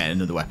basically can't get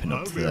another weapon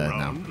up to there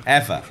now.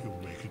 Ever.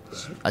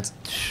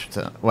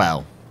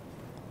 Well...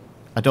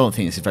 I don't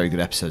think it's a very good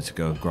episode to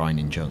go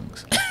grinding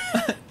chunks.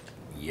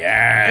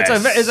 Yes.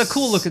 It's a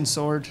cool looking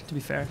sword. To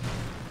be fair.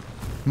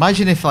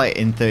 Imagine if, like,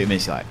 in 30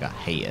 minutes you're like, I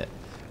hate it.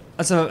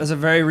 That's a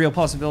very real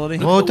possibility.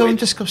 Well, don't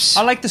just go...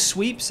 I like the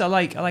sweeps. I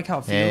like how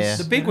it feels. Yeah.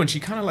 The big one, she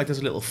kind of like does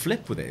a little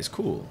flip with it. It's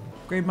cool.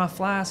 Grade my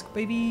flask,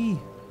 baby.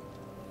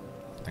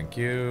 Thank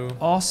you.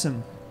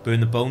 Awesome.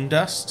 Burn the bone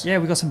dust. Yeah,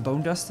 we got some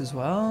bone dust as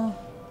well.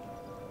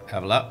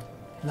 Level up.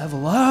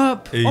 Level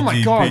up. Oh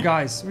my god,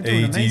 guys. We're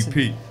doing amazing.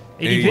 ADP.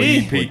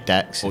 ADP? Or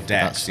Dex. Or if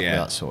Dex, that's- yeah.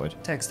 That sword.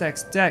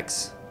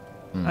 Dex.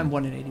 I'm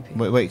 1 in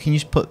ADP. Wait, can you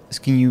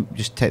just can you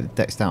just take the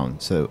Dex down?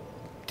 So,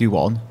 do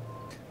 1.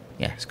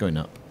 Yeah, it's going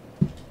up.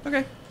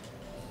 Okay.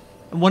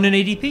 I'm 1 in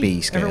ADP.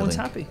 B scaling. Everyone's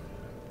happy.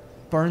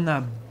 Burn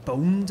that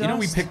bone dust. You know,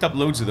 we picked up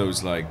loads of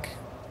those, like,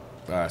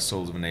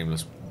 Souls of a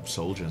Nameless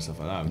Soldier and stuff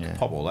like that. We could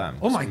pop all them.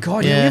 Oh my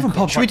god, Yeah. we haven't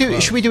popped.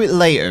 Should we do it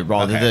later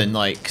rather Okay. than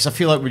like? Because I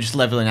feel like we're just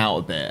leveling out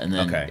a bit and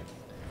then. Okay.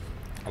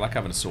 I like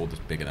having a sword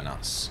that's bigger than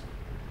us.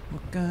 We're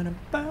gonna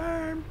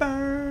burn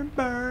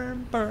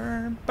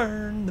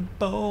the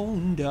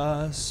bone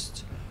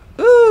dust.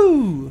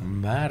 Ooh.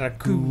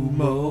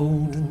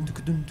 Marakumo.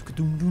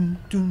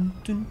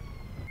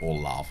 Or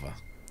lava.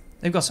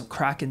 They've got some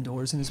cracking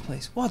doors in this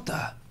place. What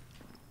the?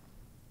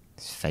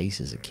 His face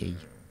is a key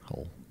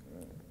hole.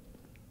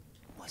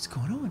 What's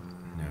going on?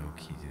 No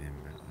key to them.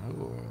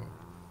 Oh.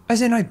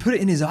 As in, I put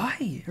it in his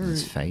eye. Or...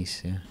 His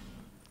face, yeah.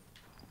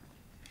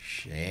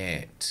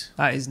 Shit.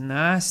 That is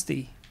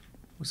nasty.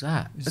 What's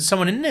that? There's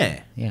someone in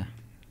there. Yeah.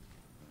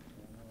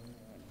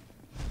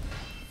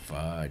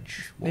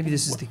 Fudge. Maybe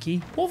this is the key.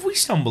 What have we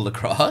stumbled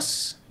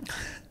across?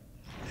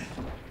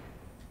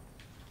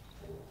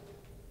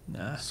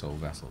 Nah. Soul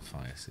Vessel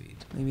Fire Seed.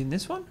 Maybe in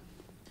this one?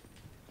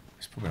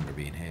 It's probably going to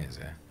be in here, is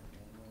there?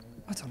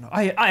 I don't know.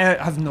 I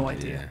have no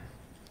idea, Yeah.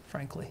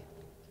 frankly.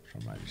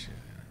 Some might be shit,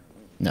 yeah.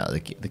 No, the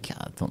key,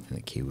 I don't think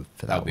the key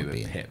for That that would would be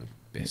be. a hit of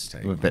Biss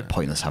It would be a bit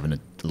pointless having a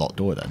locked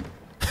door then.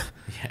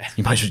 Yeah.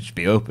 You might as well just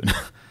be open.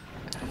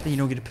 Then you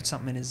don't get to put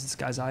something in this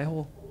guy's eye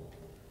hole.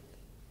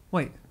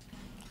 Wait.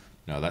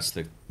 No, that's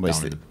the. Where's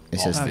down the- in it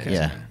says bottom the- bit,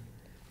 yeah. isn't it?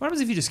 What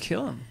happens if you just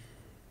kill him?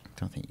 I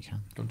don't think you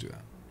can. Don't do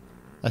that.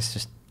 Let's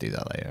just do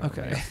that later.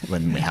 Okay.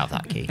 When we have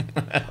that key.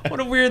 What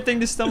a weird thing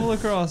to stumble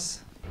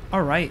across.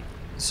 All right.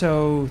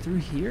 So through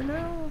here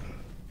now?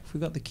 If we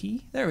got the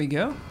key. There we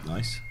go.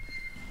 Nice.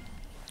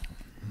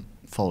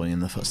 Following in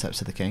the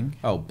footsteps of the king.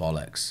 Oh,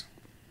 bollocks.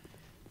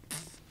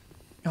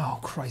 Oh,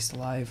 Christ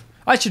alive.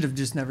 I should have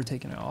just never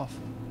taken it off.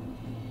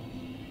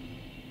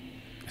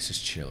 Let's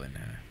just chill in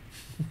there.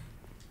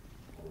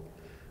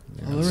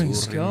 Alluring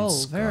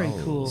skull. Very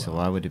cool. So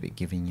why would it be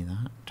giving you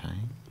that, right?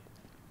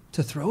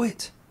 To throw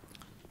it.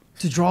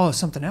 To draw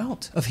something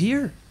out of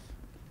here.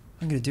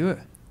 I'm going to do it.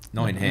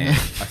 Not in here.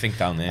 I think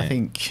down there. I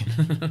think.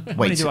 How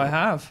many do I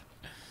have?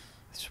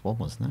 It's 1,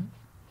 wasn't it?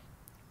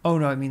 Oh,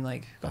 no, I mean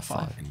like Got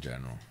 5. in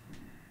general.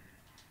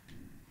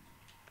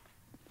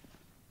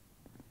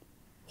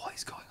 What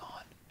is going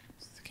on?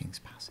 It's the king's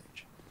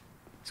passage.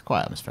 It's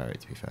quite atmospheric,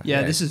 to be fair.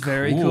 Yeah, this it's is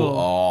very cool.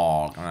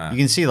 Oh, You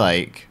can see,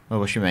 like, oh,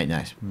 what should we make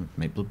next?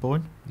 Make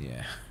Bloodborne?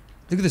 yeah.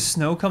 Look at the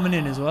snow coming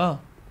in as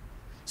well.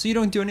 So you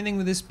don't do anything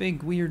with this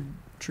big weird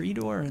tree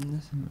door and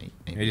this?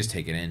 Maybe just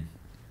take it in.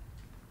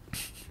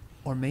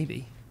 Or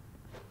maybe.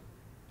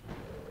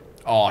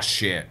 Oh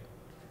shit.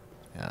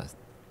 Yeah.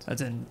 That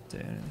didn't do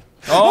anything.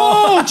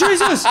 Oh, Oh,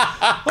 Jesus!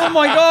 Oh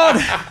my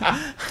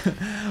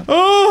god!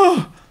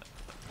 Oh!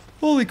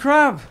 Holy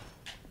crap!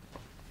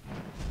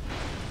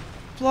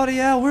 Bloody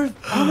hell,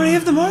 how many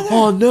of them are there?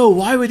 Oh no!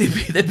 Why would it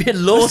be? They're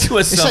being low to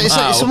us It's,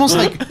 somehow. it's almost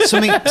like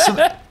something.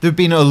 They've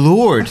been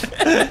allured.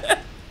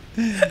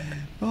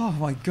 Oh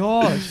my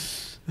god.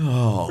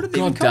 Oh did they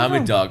even god come damn it,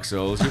 from? Dark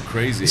Souls! You're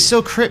crazy. It's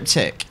so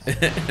cryptic.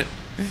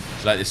 you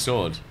like this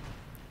sword?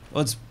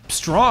 Well, it's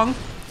strong.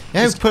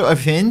 Yeah, put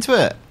everything into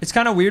it. It's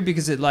kind of weird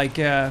because it like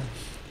it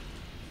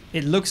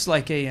looks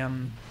like a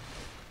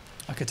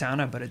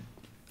katana, but it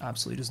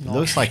absolutely does It not.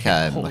 looks like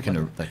a hold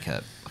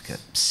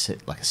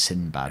like a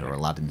Sinbad or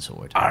Aladdin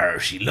sword. Arr,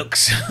 she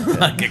looks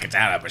like a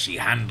katana, but she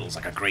handles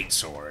like a great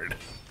sword.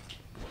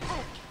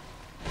 Oh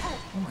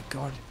my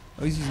god!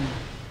 Oh, he's using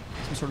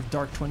some sort of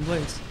dark twin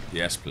blades.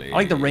 Yes, please. I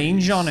like the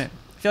range on it.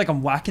 I feel like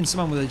I'm whacking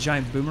someone with a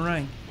giant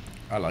boomerang.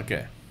 I like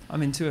it.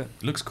 I'm into it.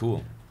 It looks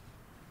cool.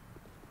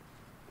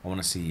 I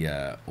want to see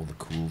all the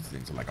cool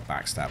things, like a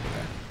backstab with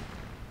it.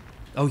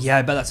 Oh yeah,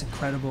 I bet that's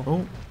incredible.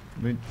 Oh,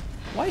 I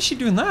Why is she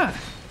doing that?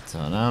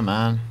 don't know,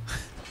 man.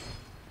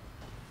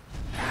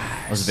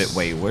 That was a bit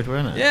wayward,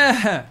 wasn't it?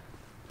 Yeah.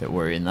 Bit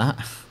worrying that.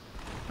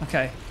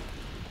 Okay.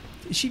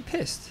 Is she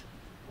pissed?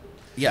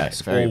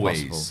 Yes, very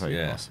always. possible. Very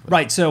yeah. possible.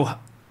 Right. So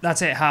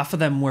that's it. Half of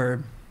them were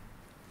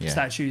Yeah.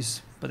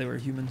 statues, but they were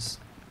humans.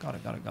 Got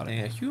it.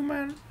 Yeah,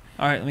 human.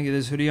 All right. Let me get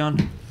this hoodie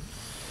on.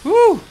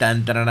 Woo!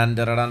 Dun, dun, dun, dun,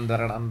 dun, dun,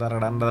 dun, dun,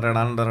 dun,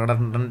 dun,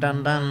 dun, dun,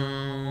 dun, dun.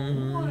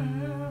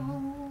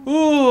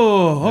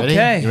 Ooh. Ready?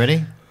 Okay. You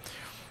ready?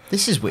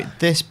 This is weird.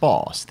 This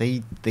boss,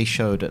 they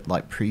showed at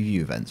like preview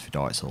events for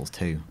Dark Souls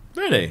 2.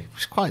 Really?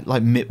 It's quite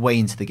like midway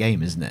into the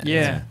game, isn't it?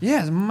 Yeah. Yeah.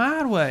 It's a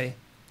mad way.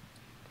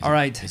 All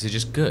right. Is it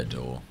just good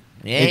or?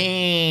 I'm To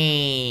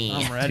be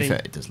ready.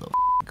 fair, it does look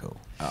cool.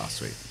 Oh,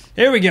 sweet.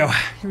 Here we go.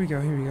 Here we go.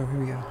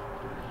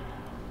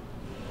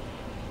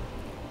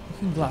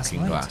 Looking glass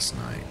Looking light. Glass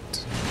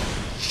Knight.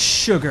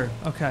 Sugar.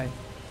 Okay.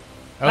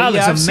 Oh, That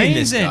looks I've seen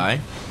this amazing. guy.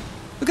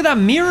 Look at that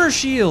mirror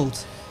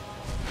shield.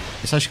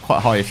 It's actually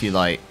quite hard if you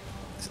like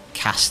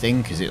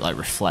casting because it like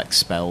reflects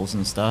spells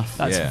and stuff.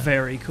 That's Yeah.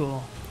 very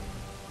cool.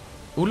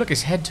 Oh, look,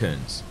 his head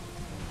turns.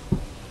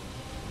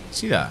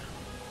 See that?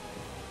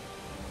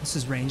 This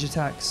is range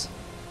attacks.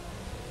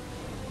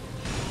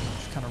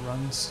 Just kind of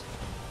runs.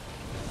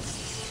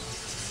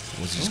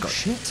 Was he just Oh got?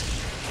 shit!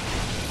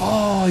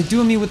 Oh, he's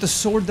doing me with the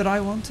sword that I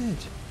wanted.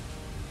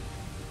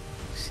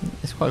 See,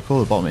 it's quite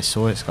cool. At the bottom of his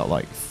sword, it's got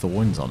like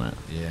thorns on it.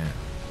 Yeah.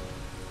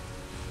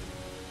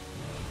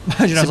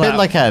 Imagine I It's was a bit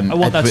like I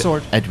want that Edward,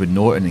 sword. Edward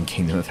Norton in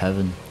Kingdom of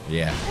Heaven.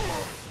 Yeah.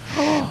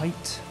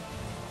 Right.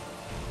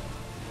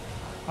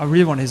 I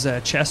really want his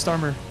chest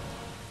armor.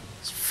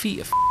 His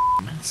feet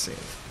are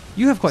massive.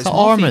 You have quite It's not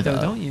small armor feet though,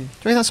 though. don't you? Do you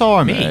think that's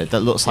armor Me? that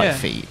looks like Yeah.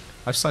 feet?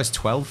 I've sized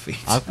 12 feet.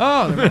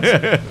 Oh, they're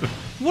massive.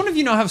 One of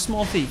you not have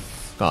small feet.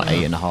 Got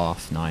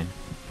 8.5, 9.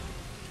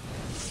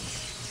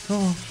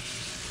 Oh,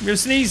 I'm gonna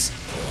sneeze.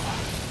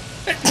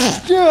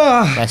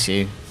 Bless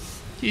you.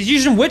 He's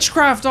using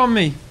witchcraft on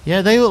me.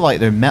 Yeah, they look like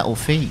they're metal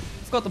feet.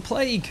 I've got the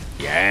plague.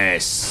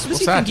 Yes. What does What's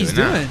he that think he's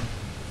now? doing?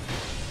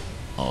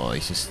 Oh,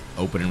 he's just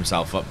Opening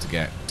himself up to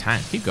get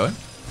tanked. Keep going.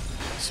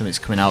 something's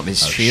coming out of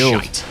his Oh,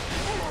 shield. shite.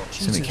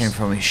 Something Jesus. came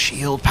from his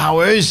shield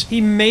powers.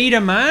 He made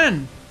a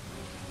man.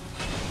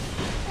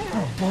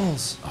 Oh,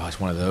 balls. Oh, it's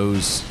one of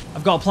those.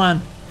 I've got a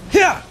plan.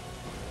 Yeah.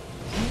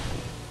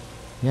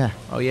 Yeah.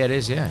 Oh, yeah, it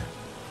is, yeah.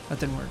 That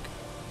didn't work.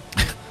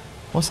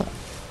 What's that?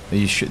 Oh,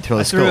 you shoot through I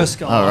the skull. threw a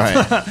skull. Oh, right.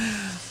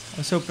 I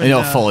was hoping.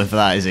 You're not falling for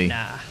that, is he?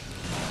 Nah.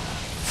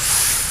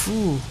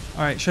 Ooh.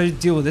 All right. Should I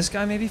deal with this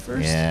guy maybe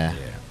first? Yeah. Yeah.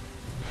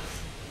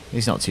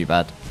 He's not too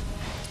bad.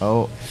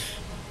 Oh.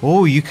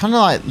 Oh, you kind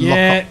of like Yeah.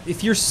 lock up.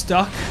 If you're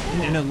stuck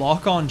in a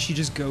lock on, she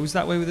just goes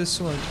that way with his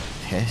sword.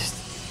 Pissed.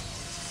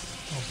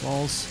 Oh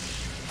balls.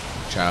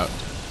 Watch out.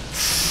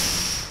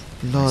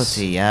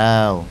 Bloody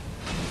hell.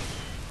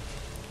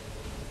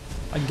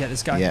 I can get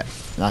this guy. Yeah.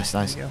 Nice,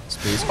 nice. There you go.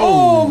 Please.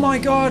 Oh my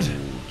god.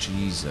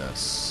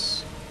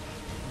 Jesus.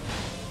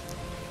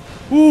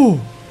 Ooh.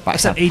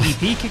 That's that Backstab.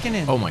 ADP kicking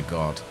in. Oh, my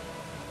God.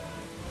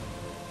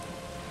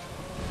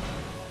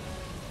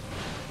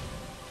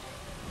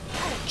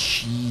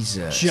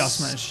 Jesus.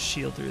 Just managed to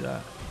shield through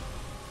that.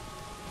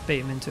 Bait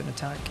him into an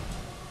attack.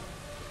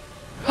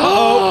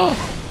 Oh!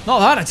 Not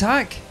that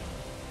attack.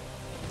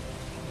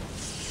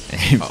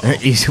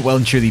 He's well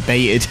and truly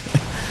baited.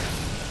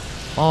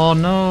 Oh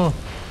no.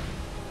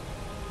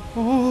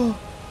 Oh.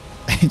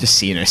 Just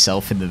seeing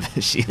herself in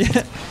the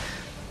shield.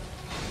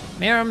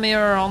 Mirror,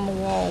 mirror on the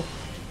wall.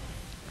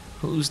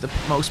 Who's the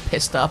most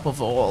pissed up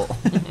of all?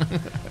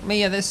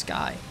 Me or this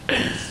guy?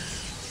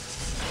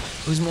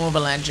 Who's more of a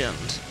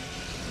legend?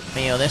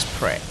 Me or this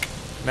prick?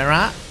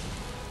 Mirat?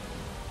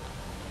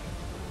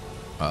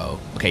 Uh oh.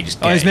 Okay, just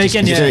Oh, get he's it.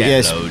 making- just yeah. get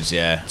Yes. loads,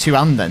 yeah. 2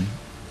 and then.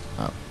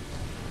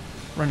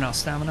 Running out of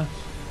stamina.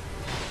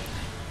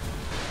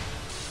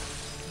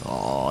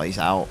 Oh, he's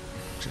out.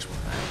 Just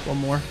One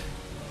more.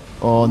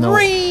 Oh no.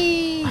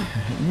 Whee!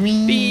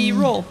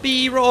 B-roll,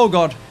 B-roll. Oh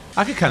god.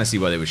 I could kind of see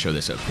why they would show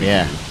this at a preview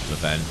Yeah.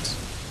 event.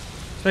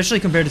 Especially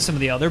compared to some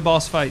of the other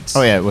boss fights.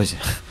 Oh yeah, it was.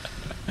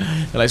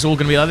 They're like, it's all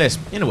going to be like this,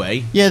 in a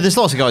way. Yeah, there's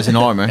lots of guys in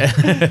armor.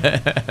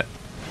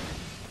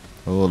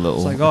 Oh, little.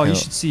 It's like, oh, you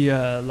should see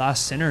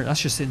Last Sinner. That's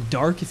just in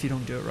dark if you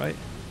don't do it right.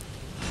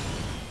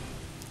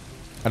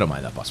 I don't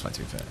mind that boss fight,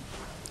 to be fair.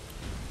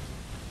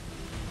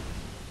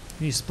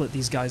 You need to split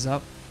these guys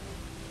up.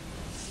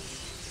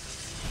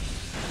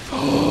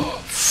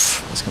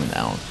 It's coming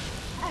down.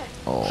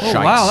 Oh,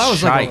 wow, that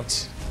was like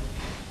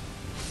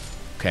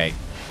Okay.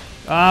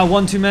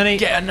 one too many.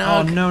 Get a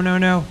nug. Oh,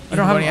 no. I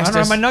don't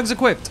have my nugs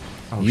equipped.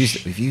 Oh,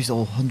 we've used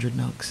all 100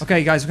 nugs.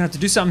 Okay, guys, we're going to have to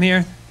do something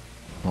here.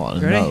 What a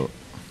Ready?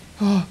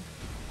 note.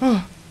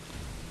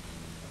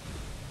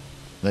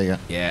 There you go.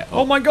 Yeah.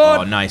 Oh my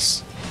God. Oh,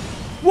 nice.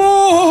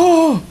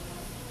 Whoa!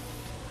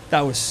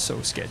 That was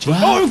so sketchy.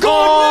 Oh, God,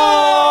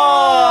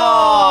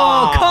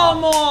 no!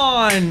 Come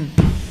on!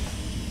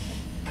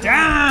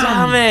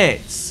 Damn! Damn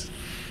it!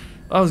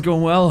 That was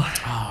going well.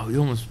 Oh, we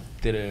almost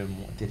did him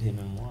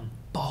in one.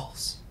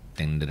 Balls.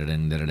 Wonder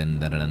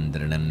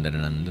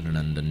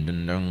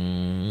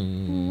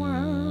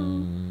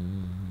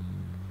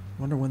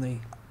when they...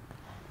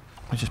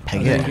 I just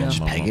peg there it. you go.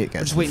 Just peg it. Get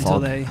Just some wait until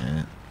fog. they-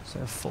 Yeah.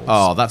 So full.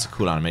 Oh, that's a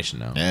cool animation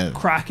though. Yeah.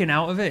 Cracking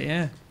out of it,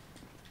 yeah.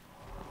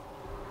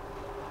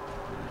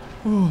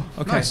 Ooh,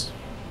 okay. Nice.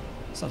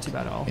 It's not too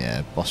bad at all.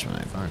 Yeah, boss run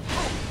over.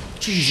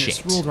 Jesus,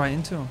 Shit. rolled right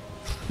into him.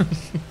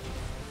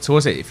 So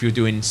was it, if you're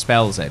doing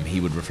spells at him, he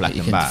would reflect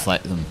You them can back?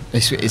 deflect them.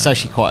 It's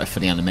actually quite a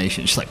funny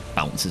animation. It just like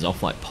bounces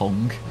off like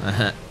Pong.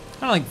 Kind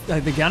of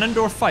like the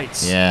Ganondorf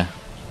fights. Yeah.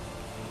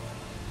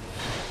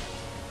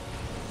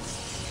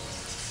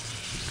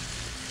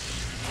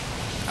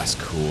 That's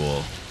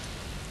cool.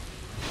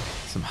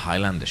 Some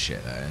Highlander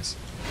shit, that is.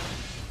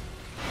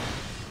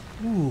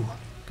 Ooh.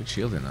 Good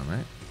shielding though,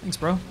 mate. Thanks,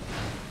 bro.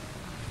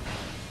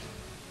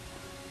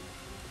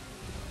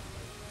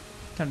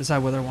 Can't decide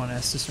whether I want to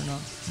Estus or not.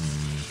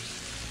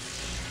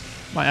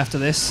 Might after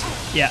this.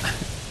 Yeah.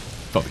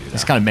 Probably do that.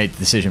 It's kind of made the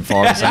decision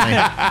for us, hasn't it?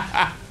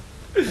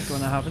 Like when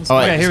that happens. All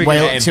right, Okay, here we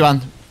whale, go. two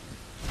hand.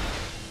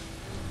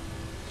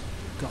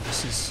 God,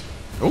 this is...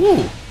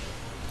 Ooh!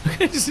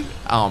 Just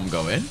arm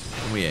going.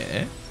 Oh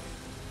yeah.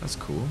 That's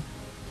cool.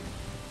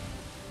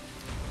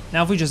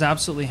 Now if we just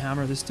absolutely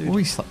hammer this dude. Oh,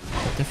 he's like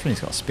quite different.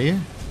 He's got a spear.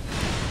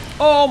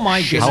 Oh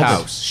my Shit goodness.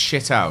 house.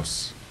 Shit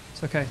house.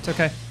 It's okay, it's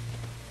okay.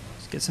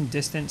 Let's get some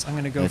distance. I'm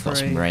going to go They've for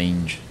got a... some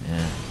range.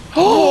 Yeah.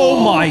 Oh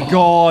my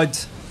god!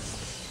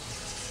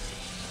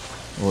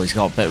 Oh, he's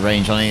got a bit of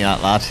range on it,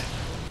 that lad.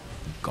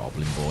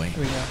 Goblin boy.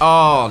 Here we go.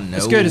 Oh no.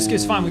 It's good,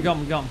 it's fine. We got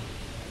him, Got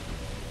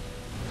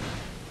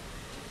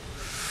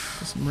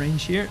some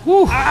range here.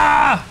 Woo.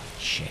 Ah!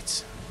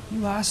 Shit.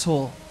 You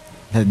asshole.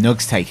 The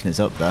nug's taking us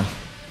up there.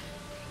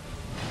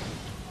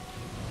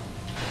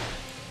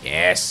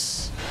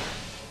 Yes.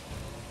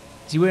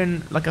 Is he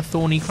wearing like a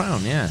thorny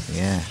crown? Yeah.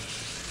 Yeah.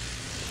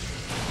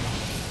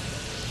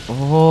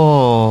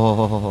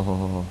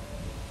 Oh.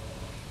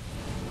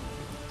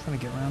 Trying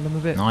to get around him a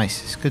bit.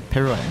 Nice. It's good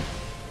pirouetting.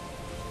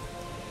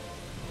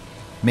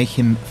 Make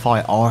him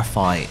fight our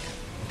fight.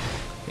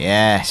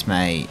 Yes,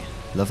 mate.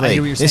 I Lovely.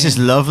 hear what you're This is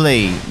saying.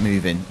 lovely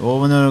moving.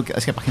 Oh, no.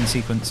 Let's get back in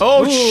sequence.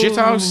 Oh, Ooh. shit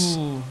house.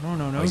 No,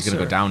 Oh, he's gonna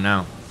sir. go down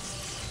now.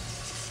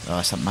 Oh,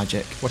 that's that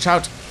magic. Watch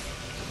out.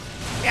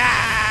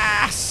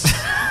 Yes.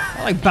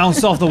 I like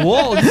bounced off the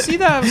wall. Did you see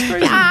that? It was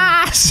crazy.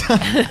 Yes!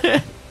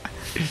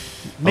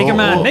 Make a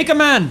man. Make a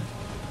man.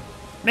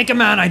 Make a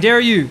man. I dare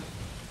you.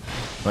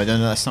 Wait, no,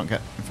 let's not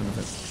get in front of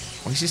it.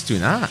 Why is he just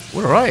doing that?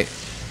 We're alright.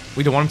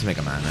 We don't want him to make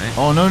a man, eh?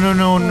 Oh, no.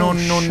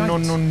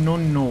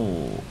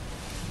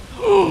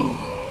 shite.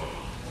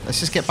 Let's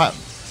just get back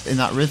in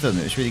that rhythm.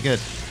 It was really good.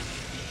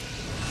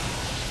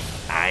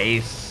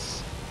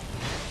 Nice.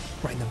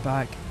 Right in the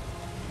back.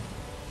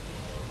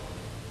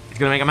 He's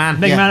gonna make a man.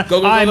 Make a man.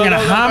 Go, I'm go, going to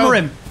go, go, hammer go.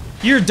 him.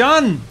 You're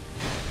done.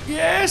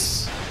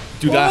 Yes.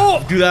 Do Oh.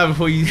 that. Do that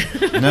before you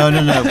No.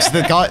 Because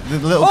the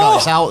little guy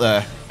that's out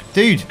there.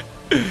 Dude.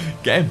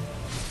 get him.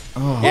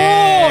 Oh.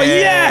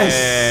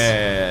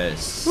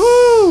 Yes.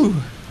 Woo.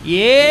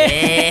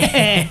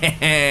 Yeah.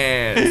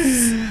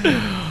 Yes.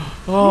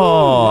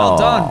 Oh. Well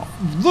done.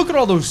 Look at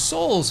all those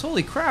souls.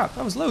 Holy crap.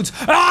 That was loads.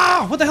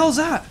 Ah! What the hell is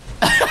that?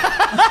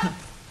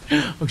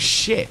 Oh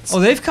shit. Oh,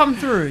 they've come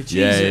through.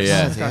 Jesus.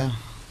 Yeah. Oh, dear.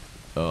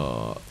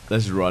 Oh,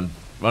 let's run.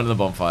 Run to the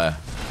bonfire.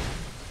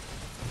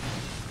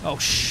 Oh,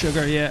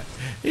 sugar, yeah.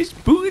 He's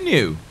booting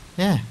you.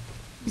 Yeah.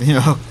 You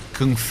know,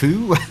 kung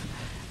fu.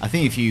 I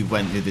think if you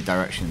went the other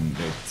direction,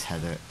 they'd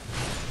tether it.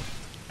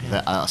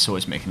 That's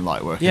always making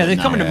light work. Yeah, of it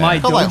they're coming now. to my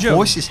They've got like dojo.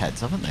 horses' heads,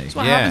 haven't they?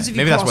 What happens if you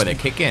maybe that's cross where they me?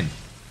 kick in.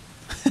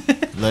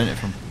 Learn it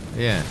from.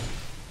 Yeah.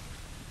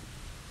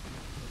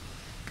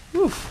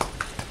 Oof.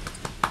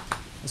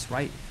 That's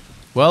right.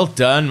 Well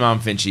done, Mom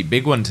Finchy.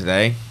 Big one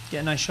today. Get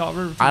a nice shot of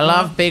her. I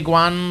love big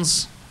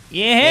ones.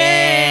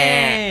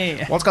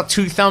 Yeah. What's got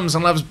two thumbs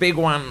and loves big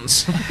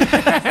ones?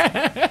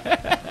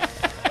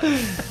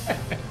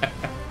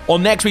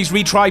 On next week's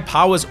retry,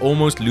 Powers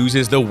almost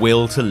loses the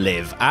will to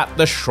live at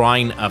the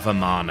Shrine of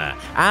Amana.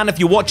 And if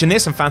you're watching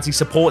this and fancy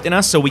supporting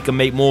us so we can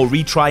make more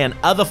retry and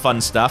other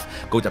fun stuff,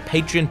 go to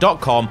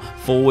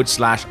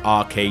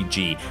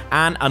patreon.com/RKG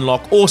and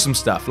unlock awesome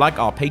stuff like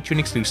our Patreon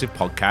exclusive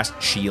podcast,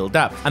 Shield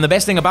Up. And the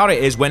best thing about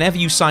it is whenever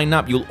you sign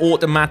up, you'll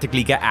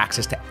automatically get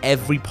access to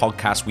every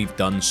podcast we've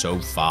done so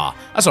far.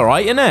 That's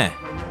alright, isn't it?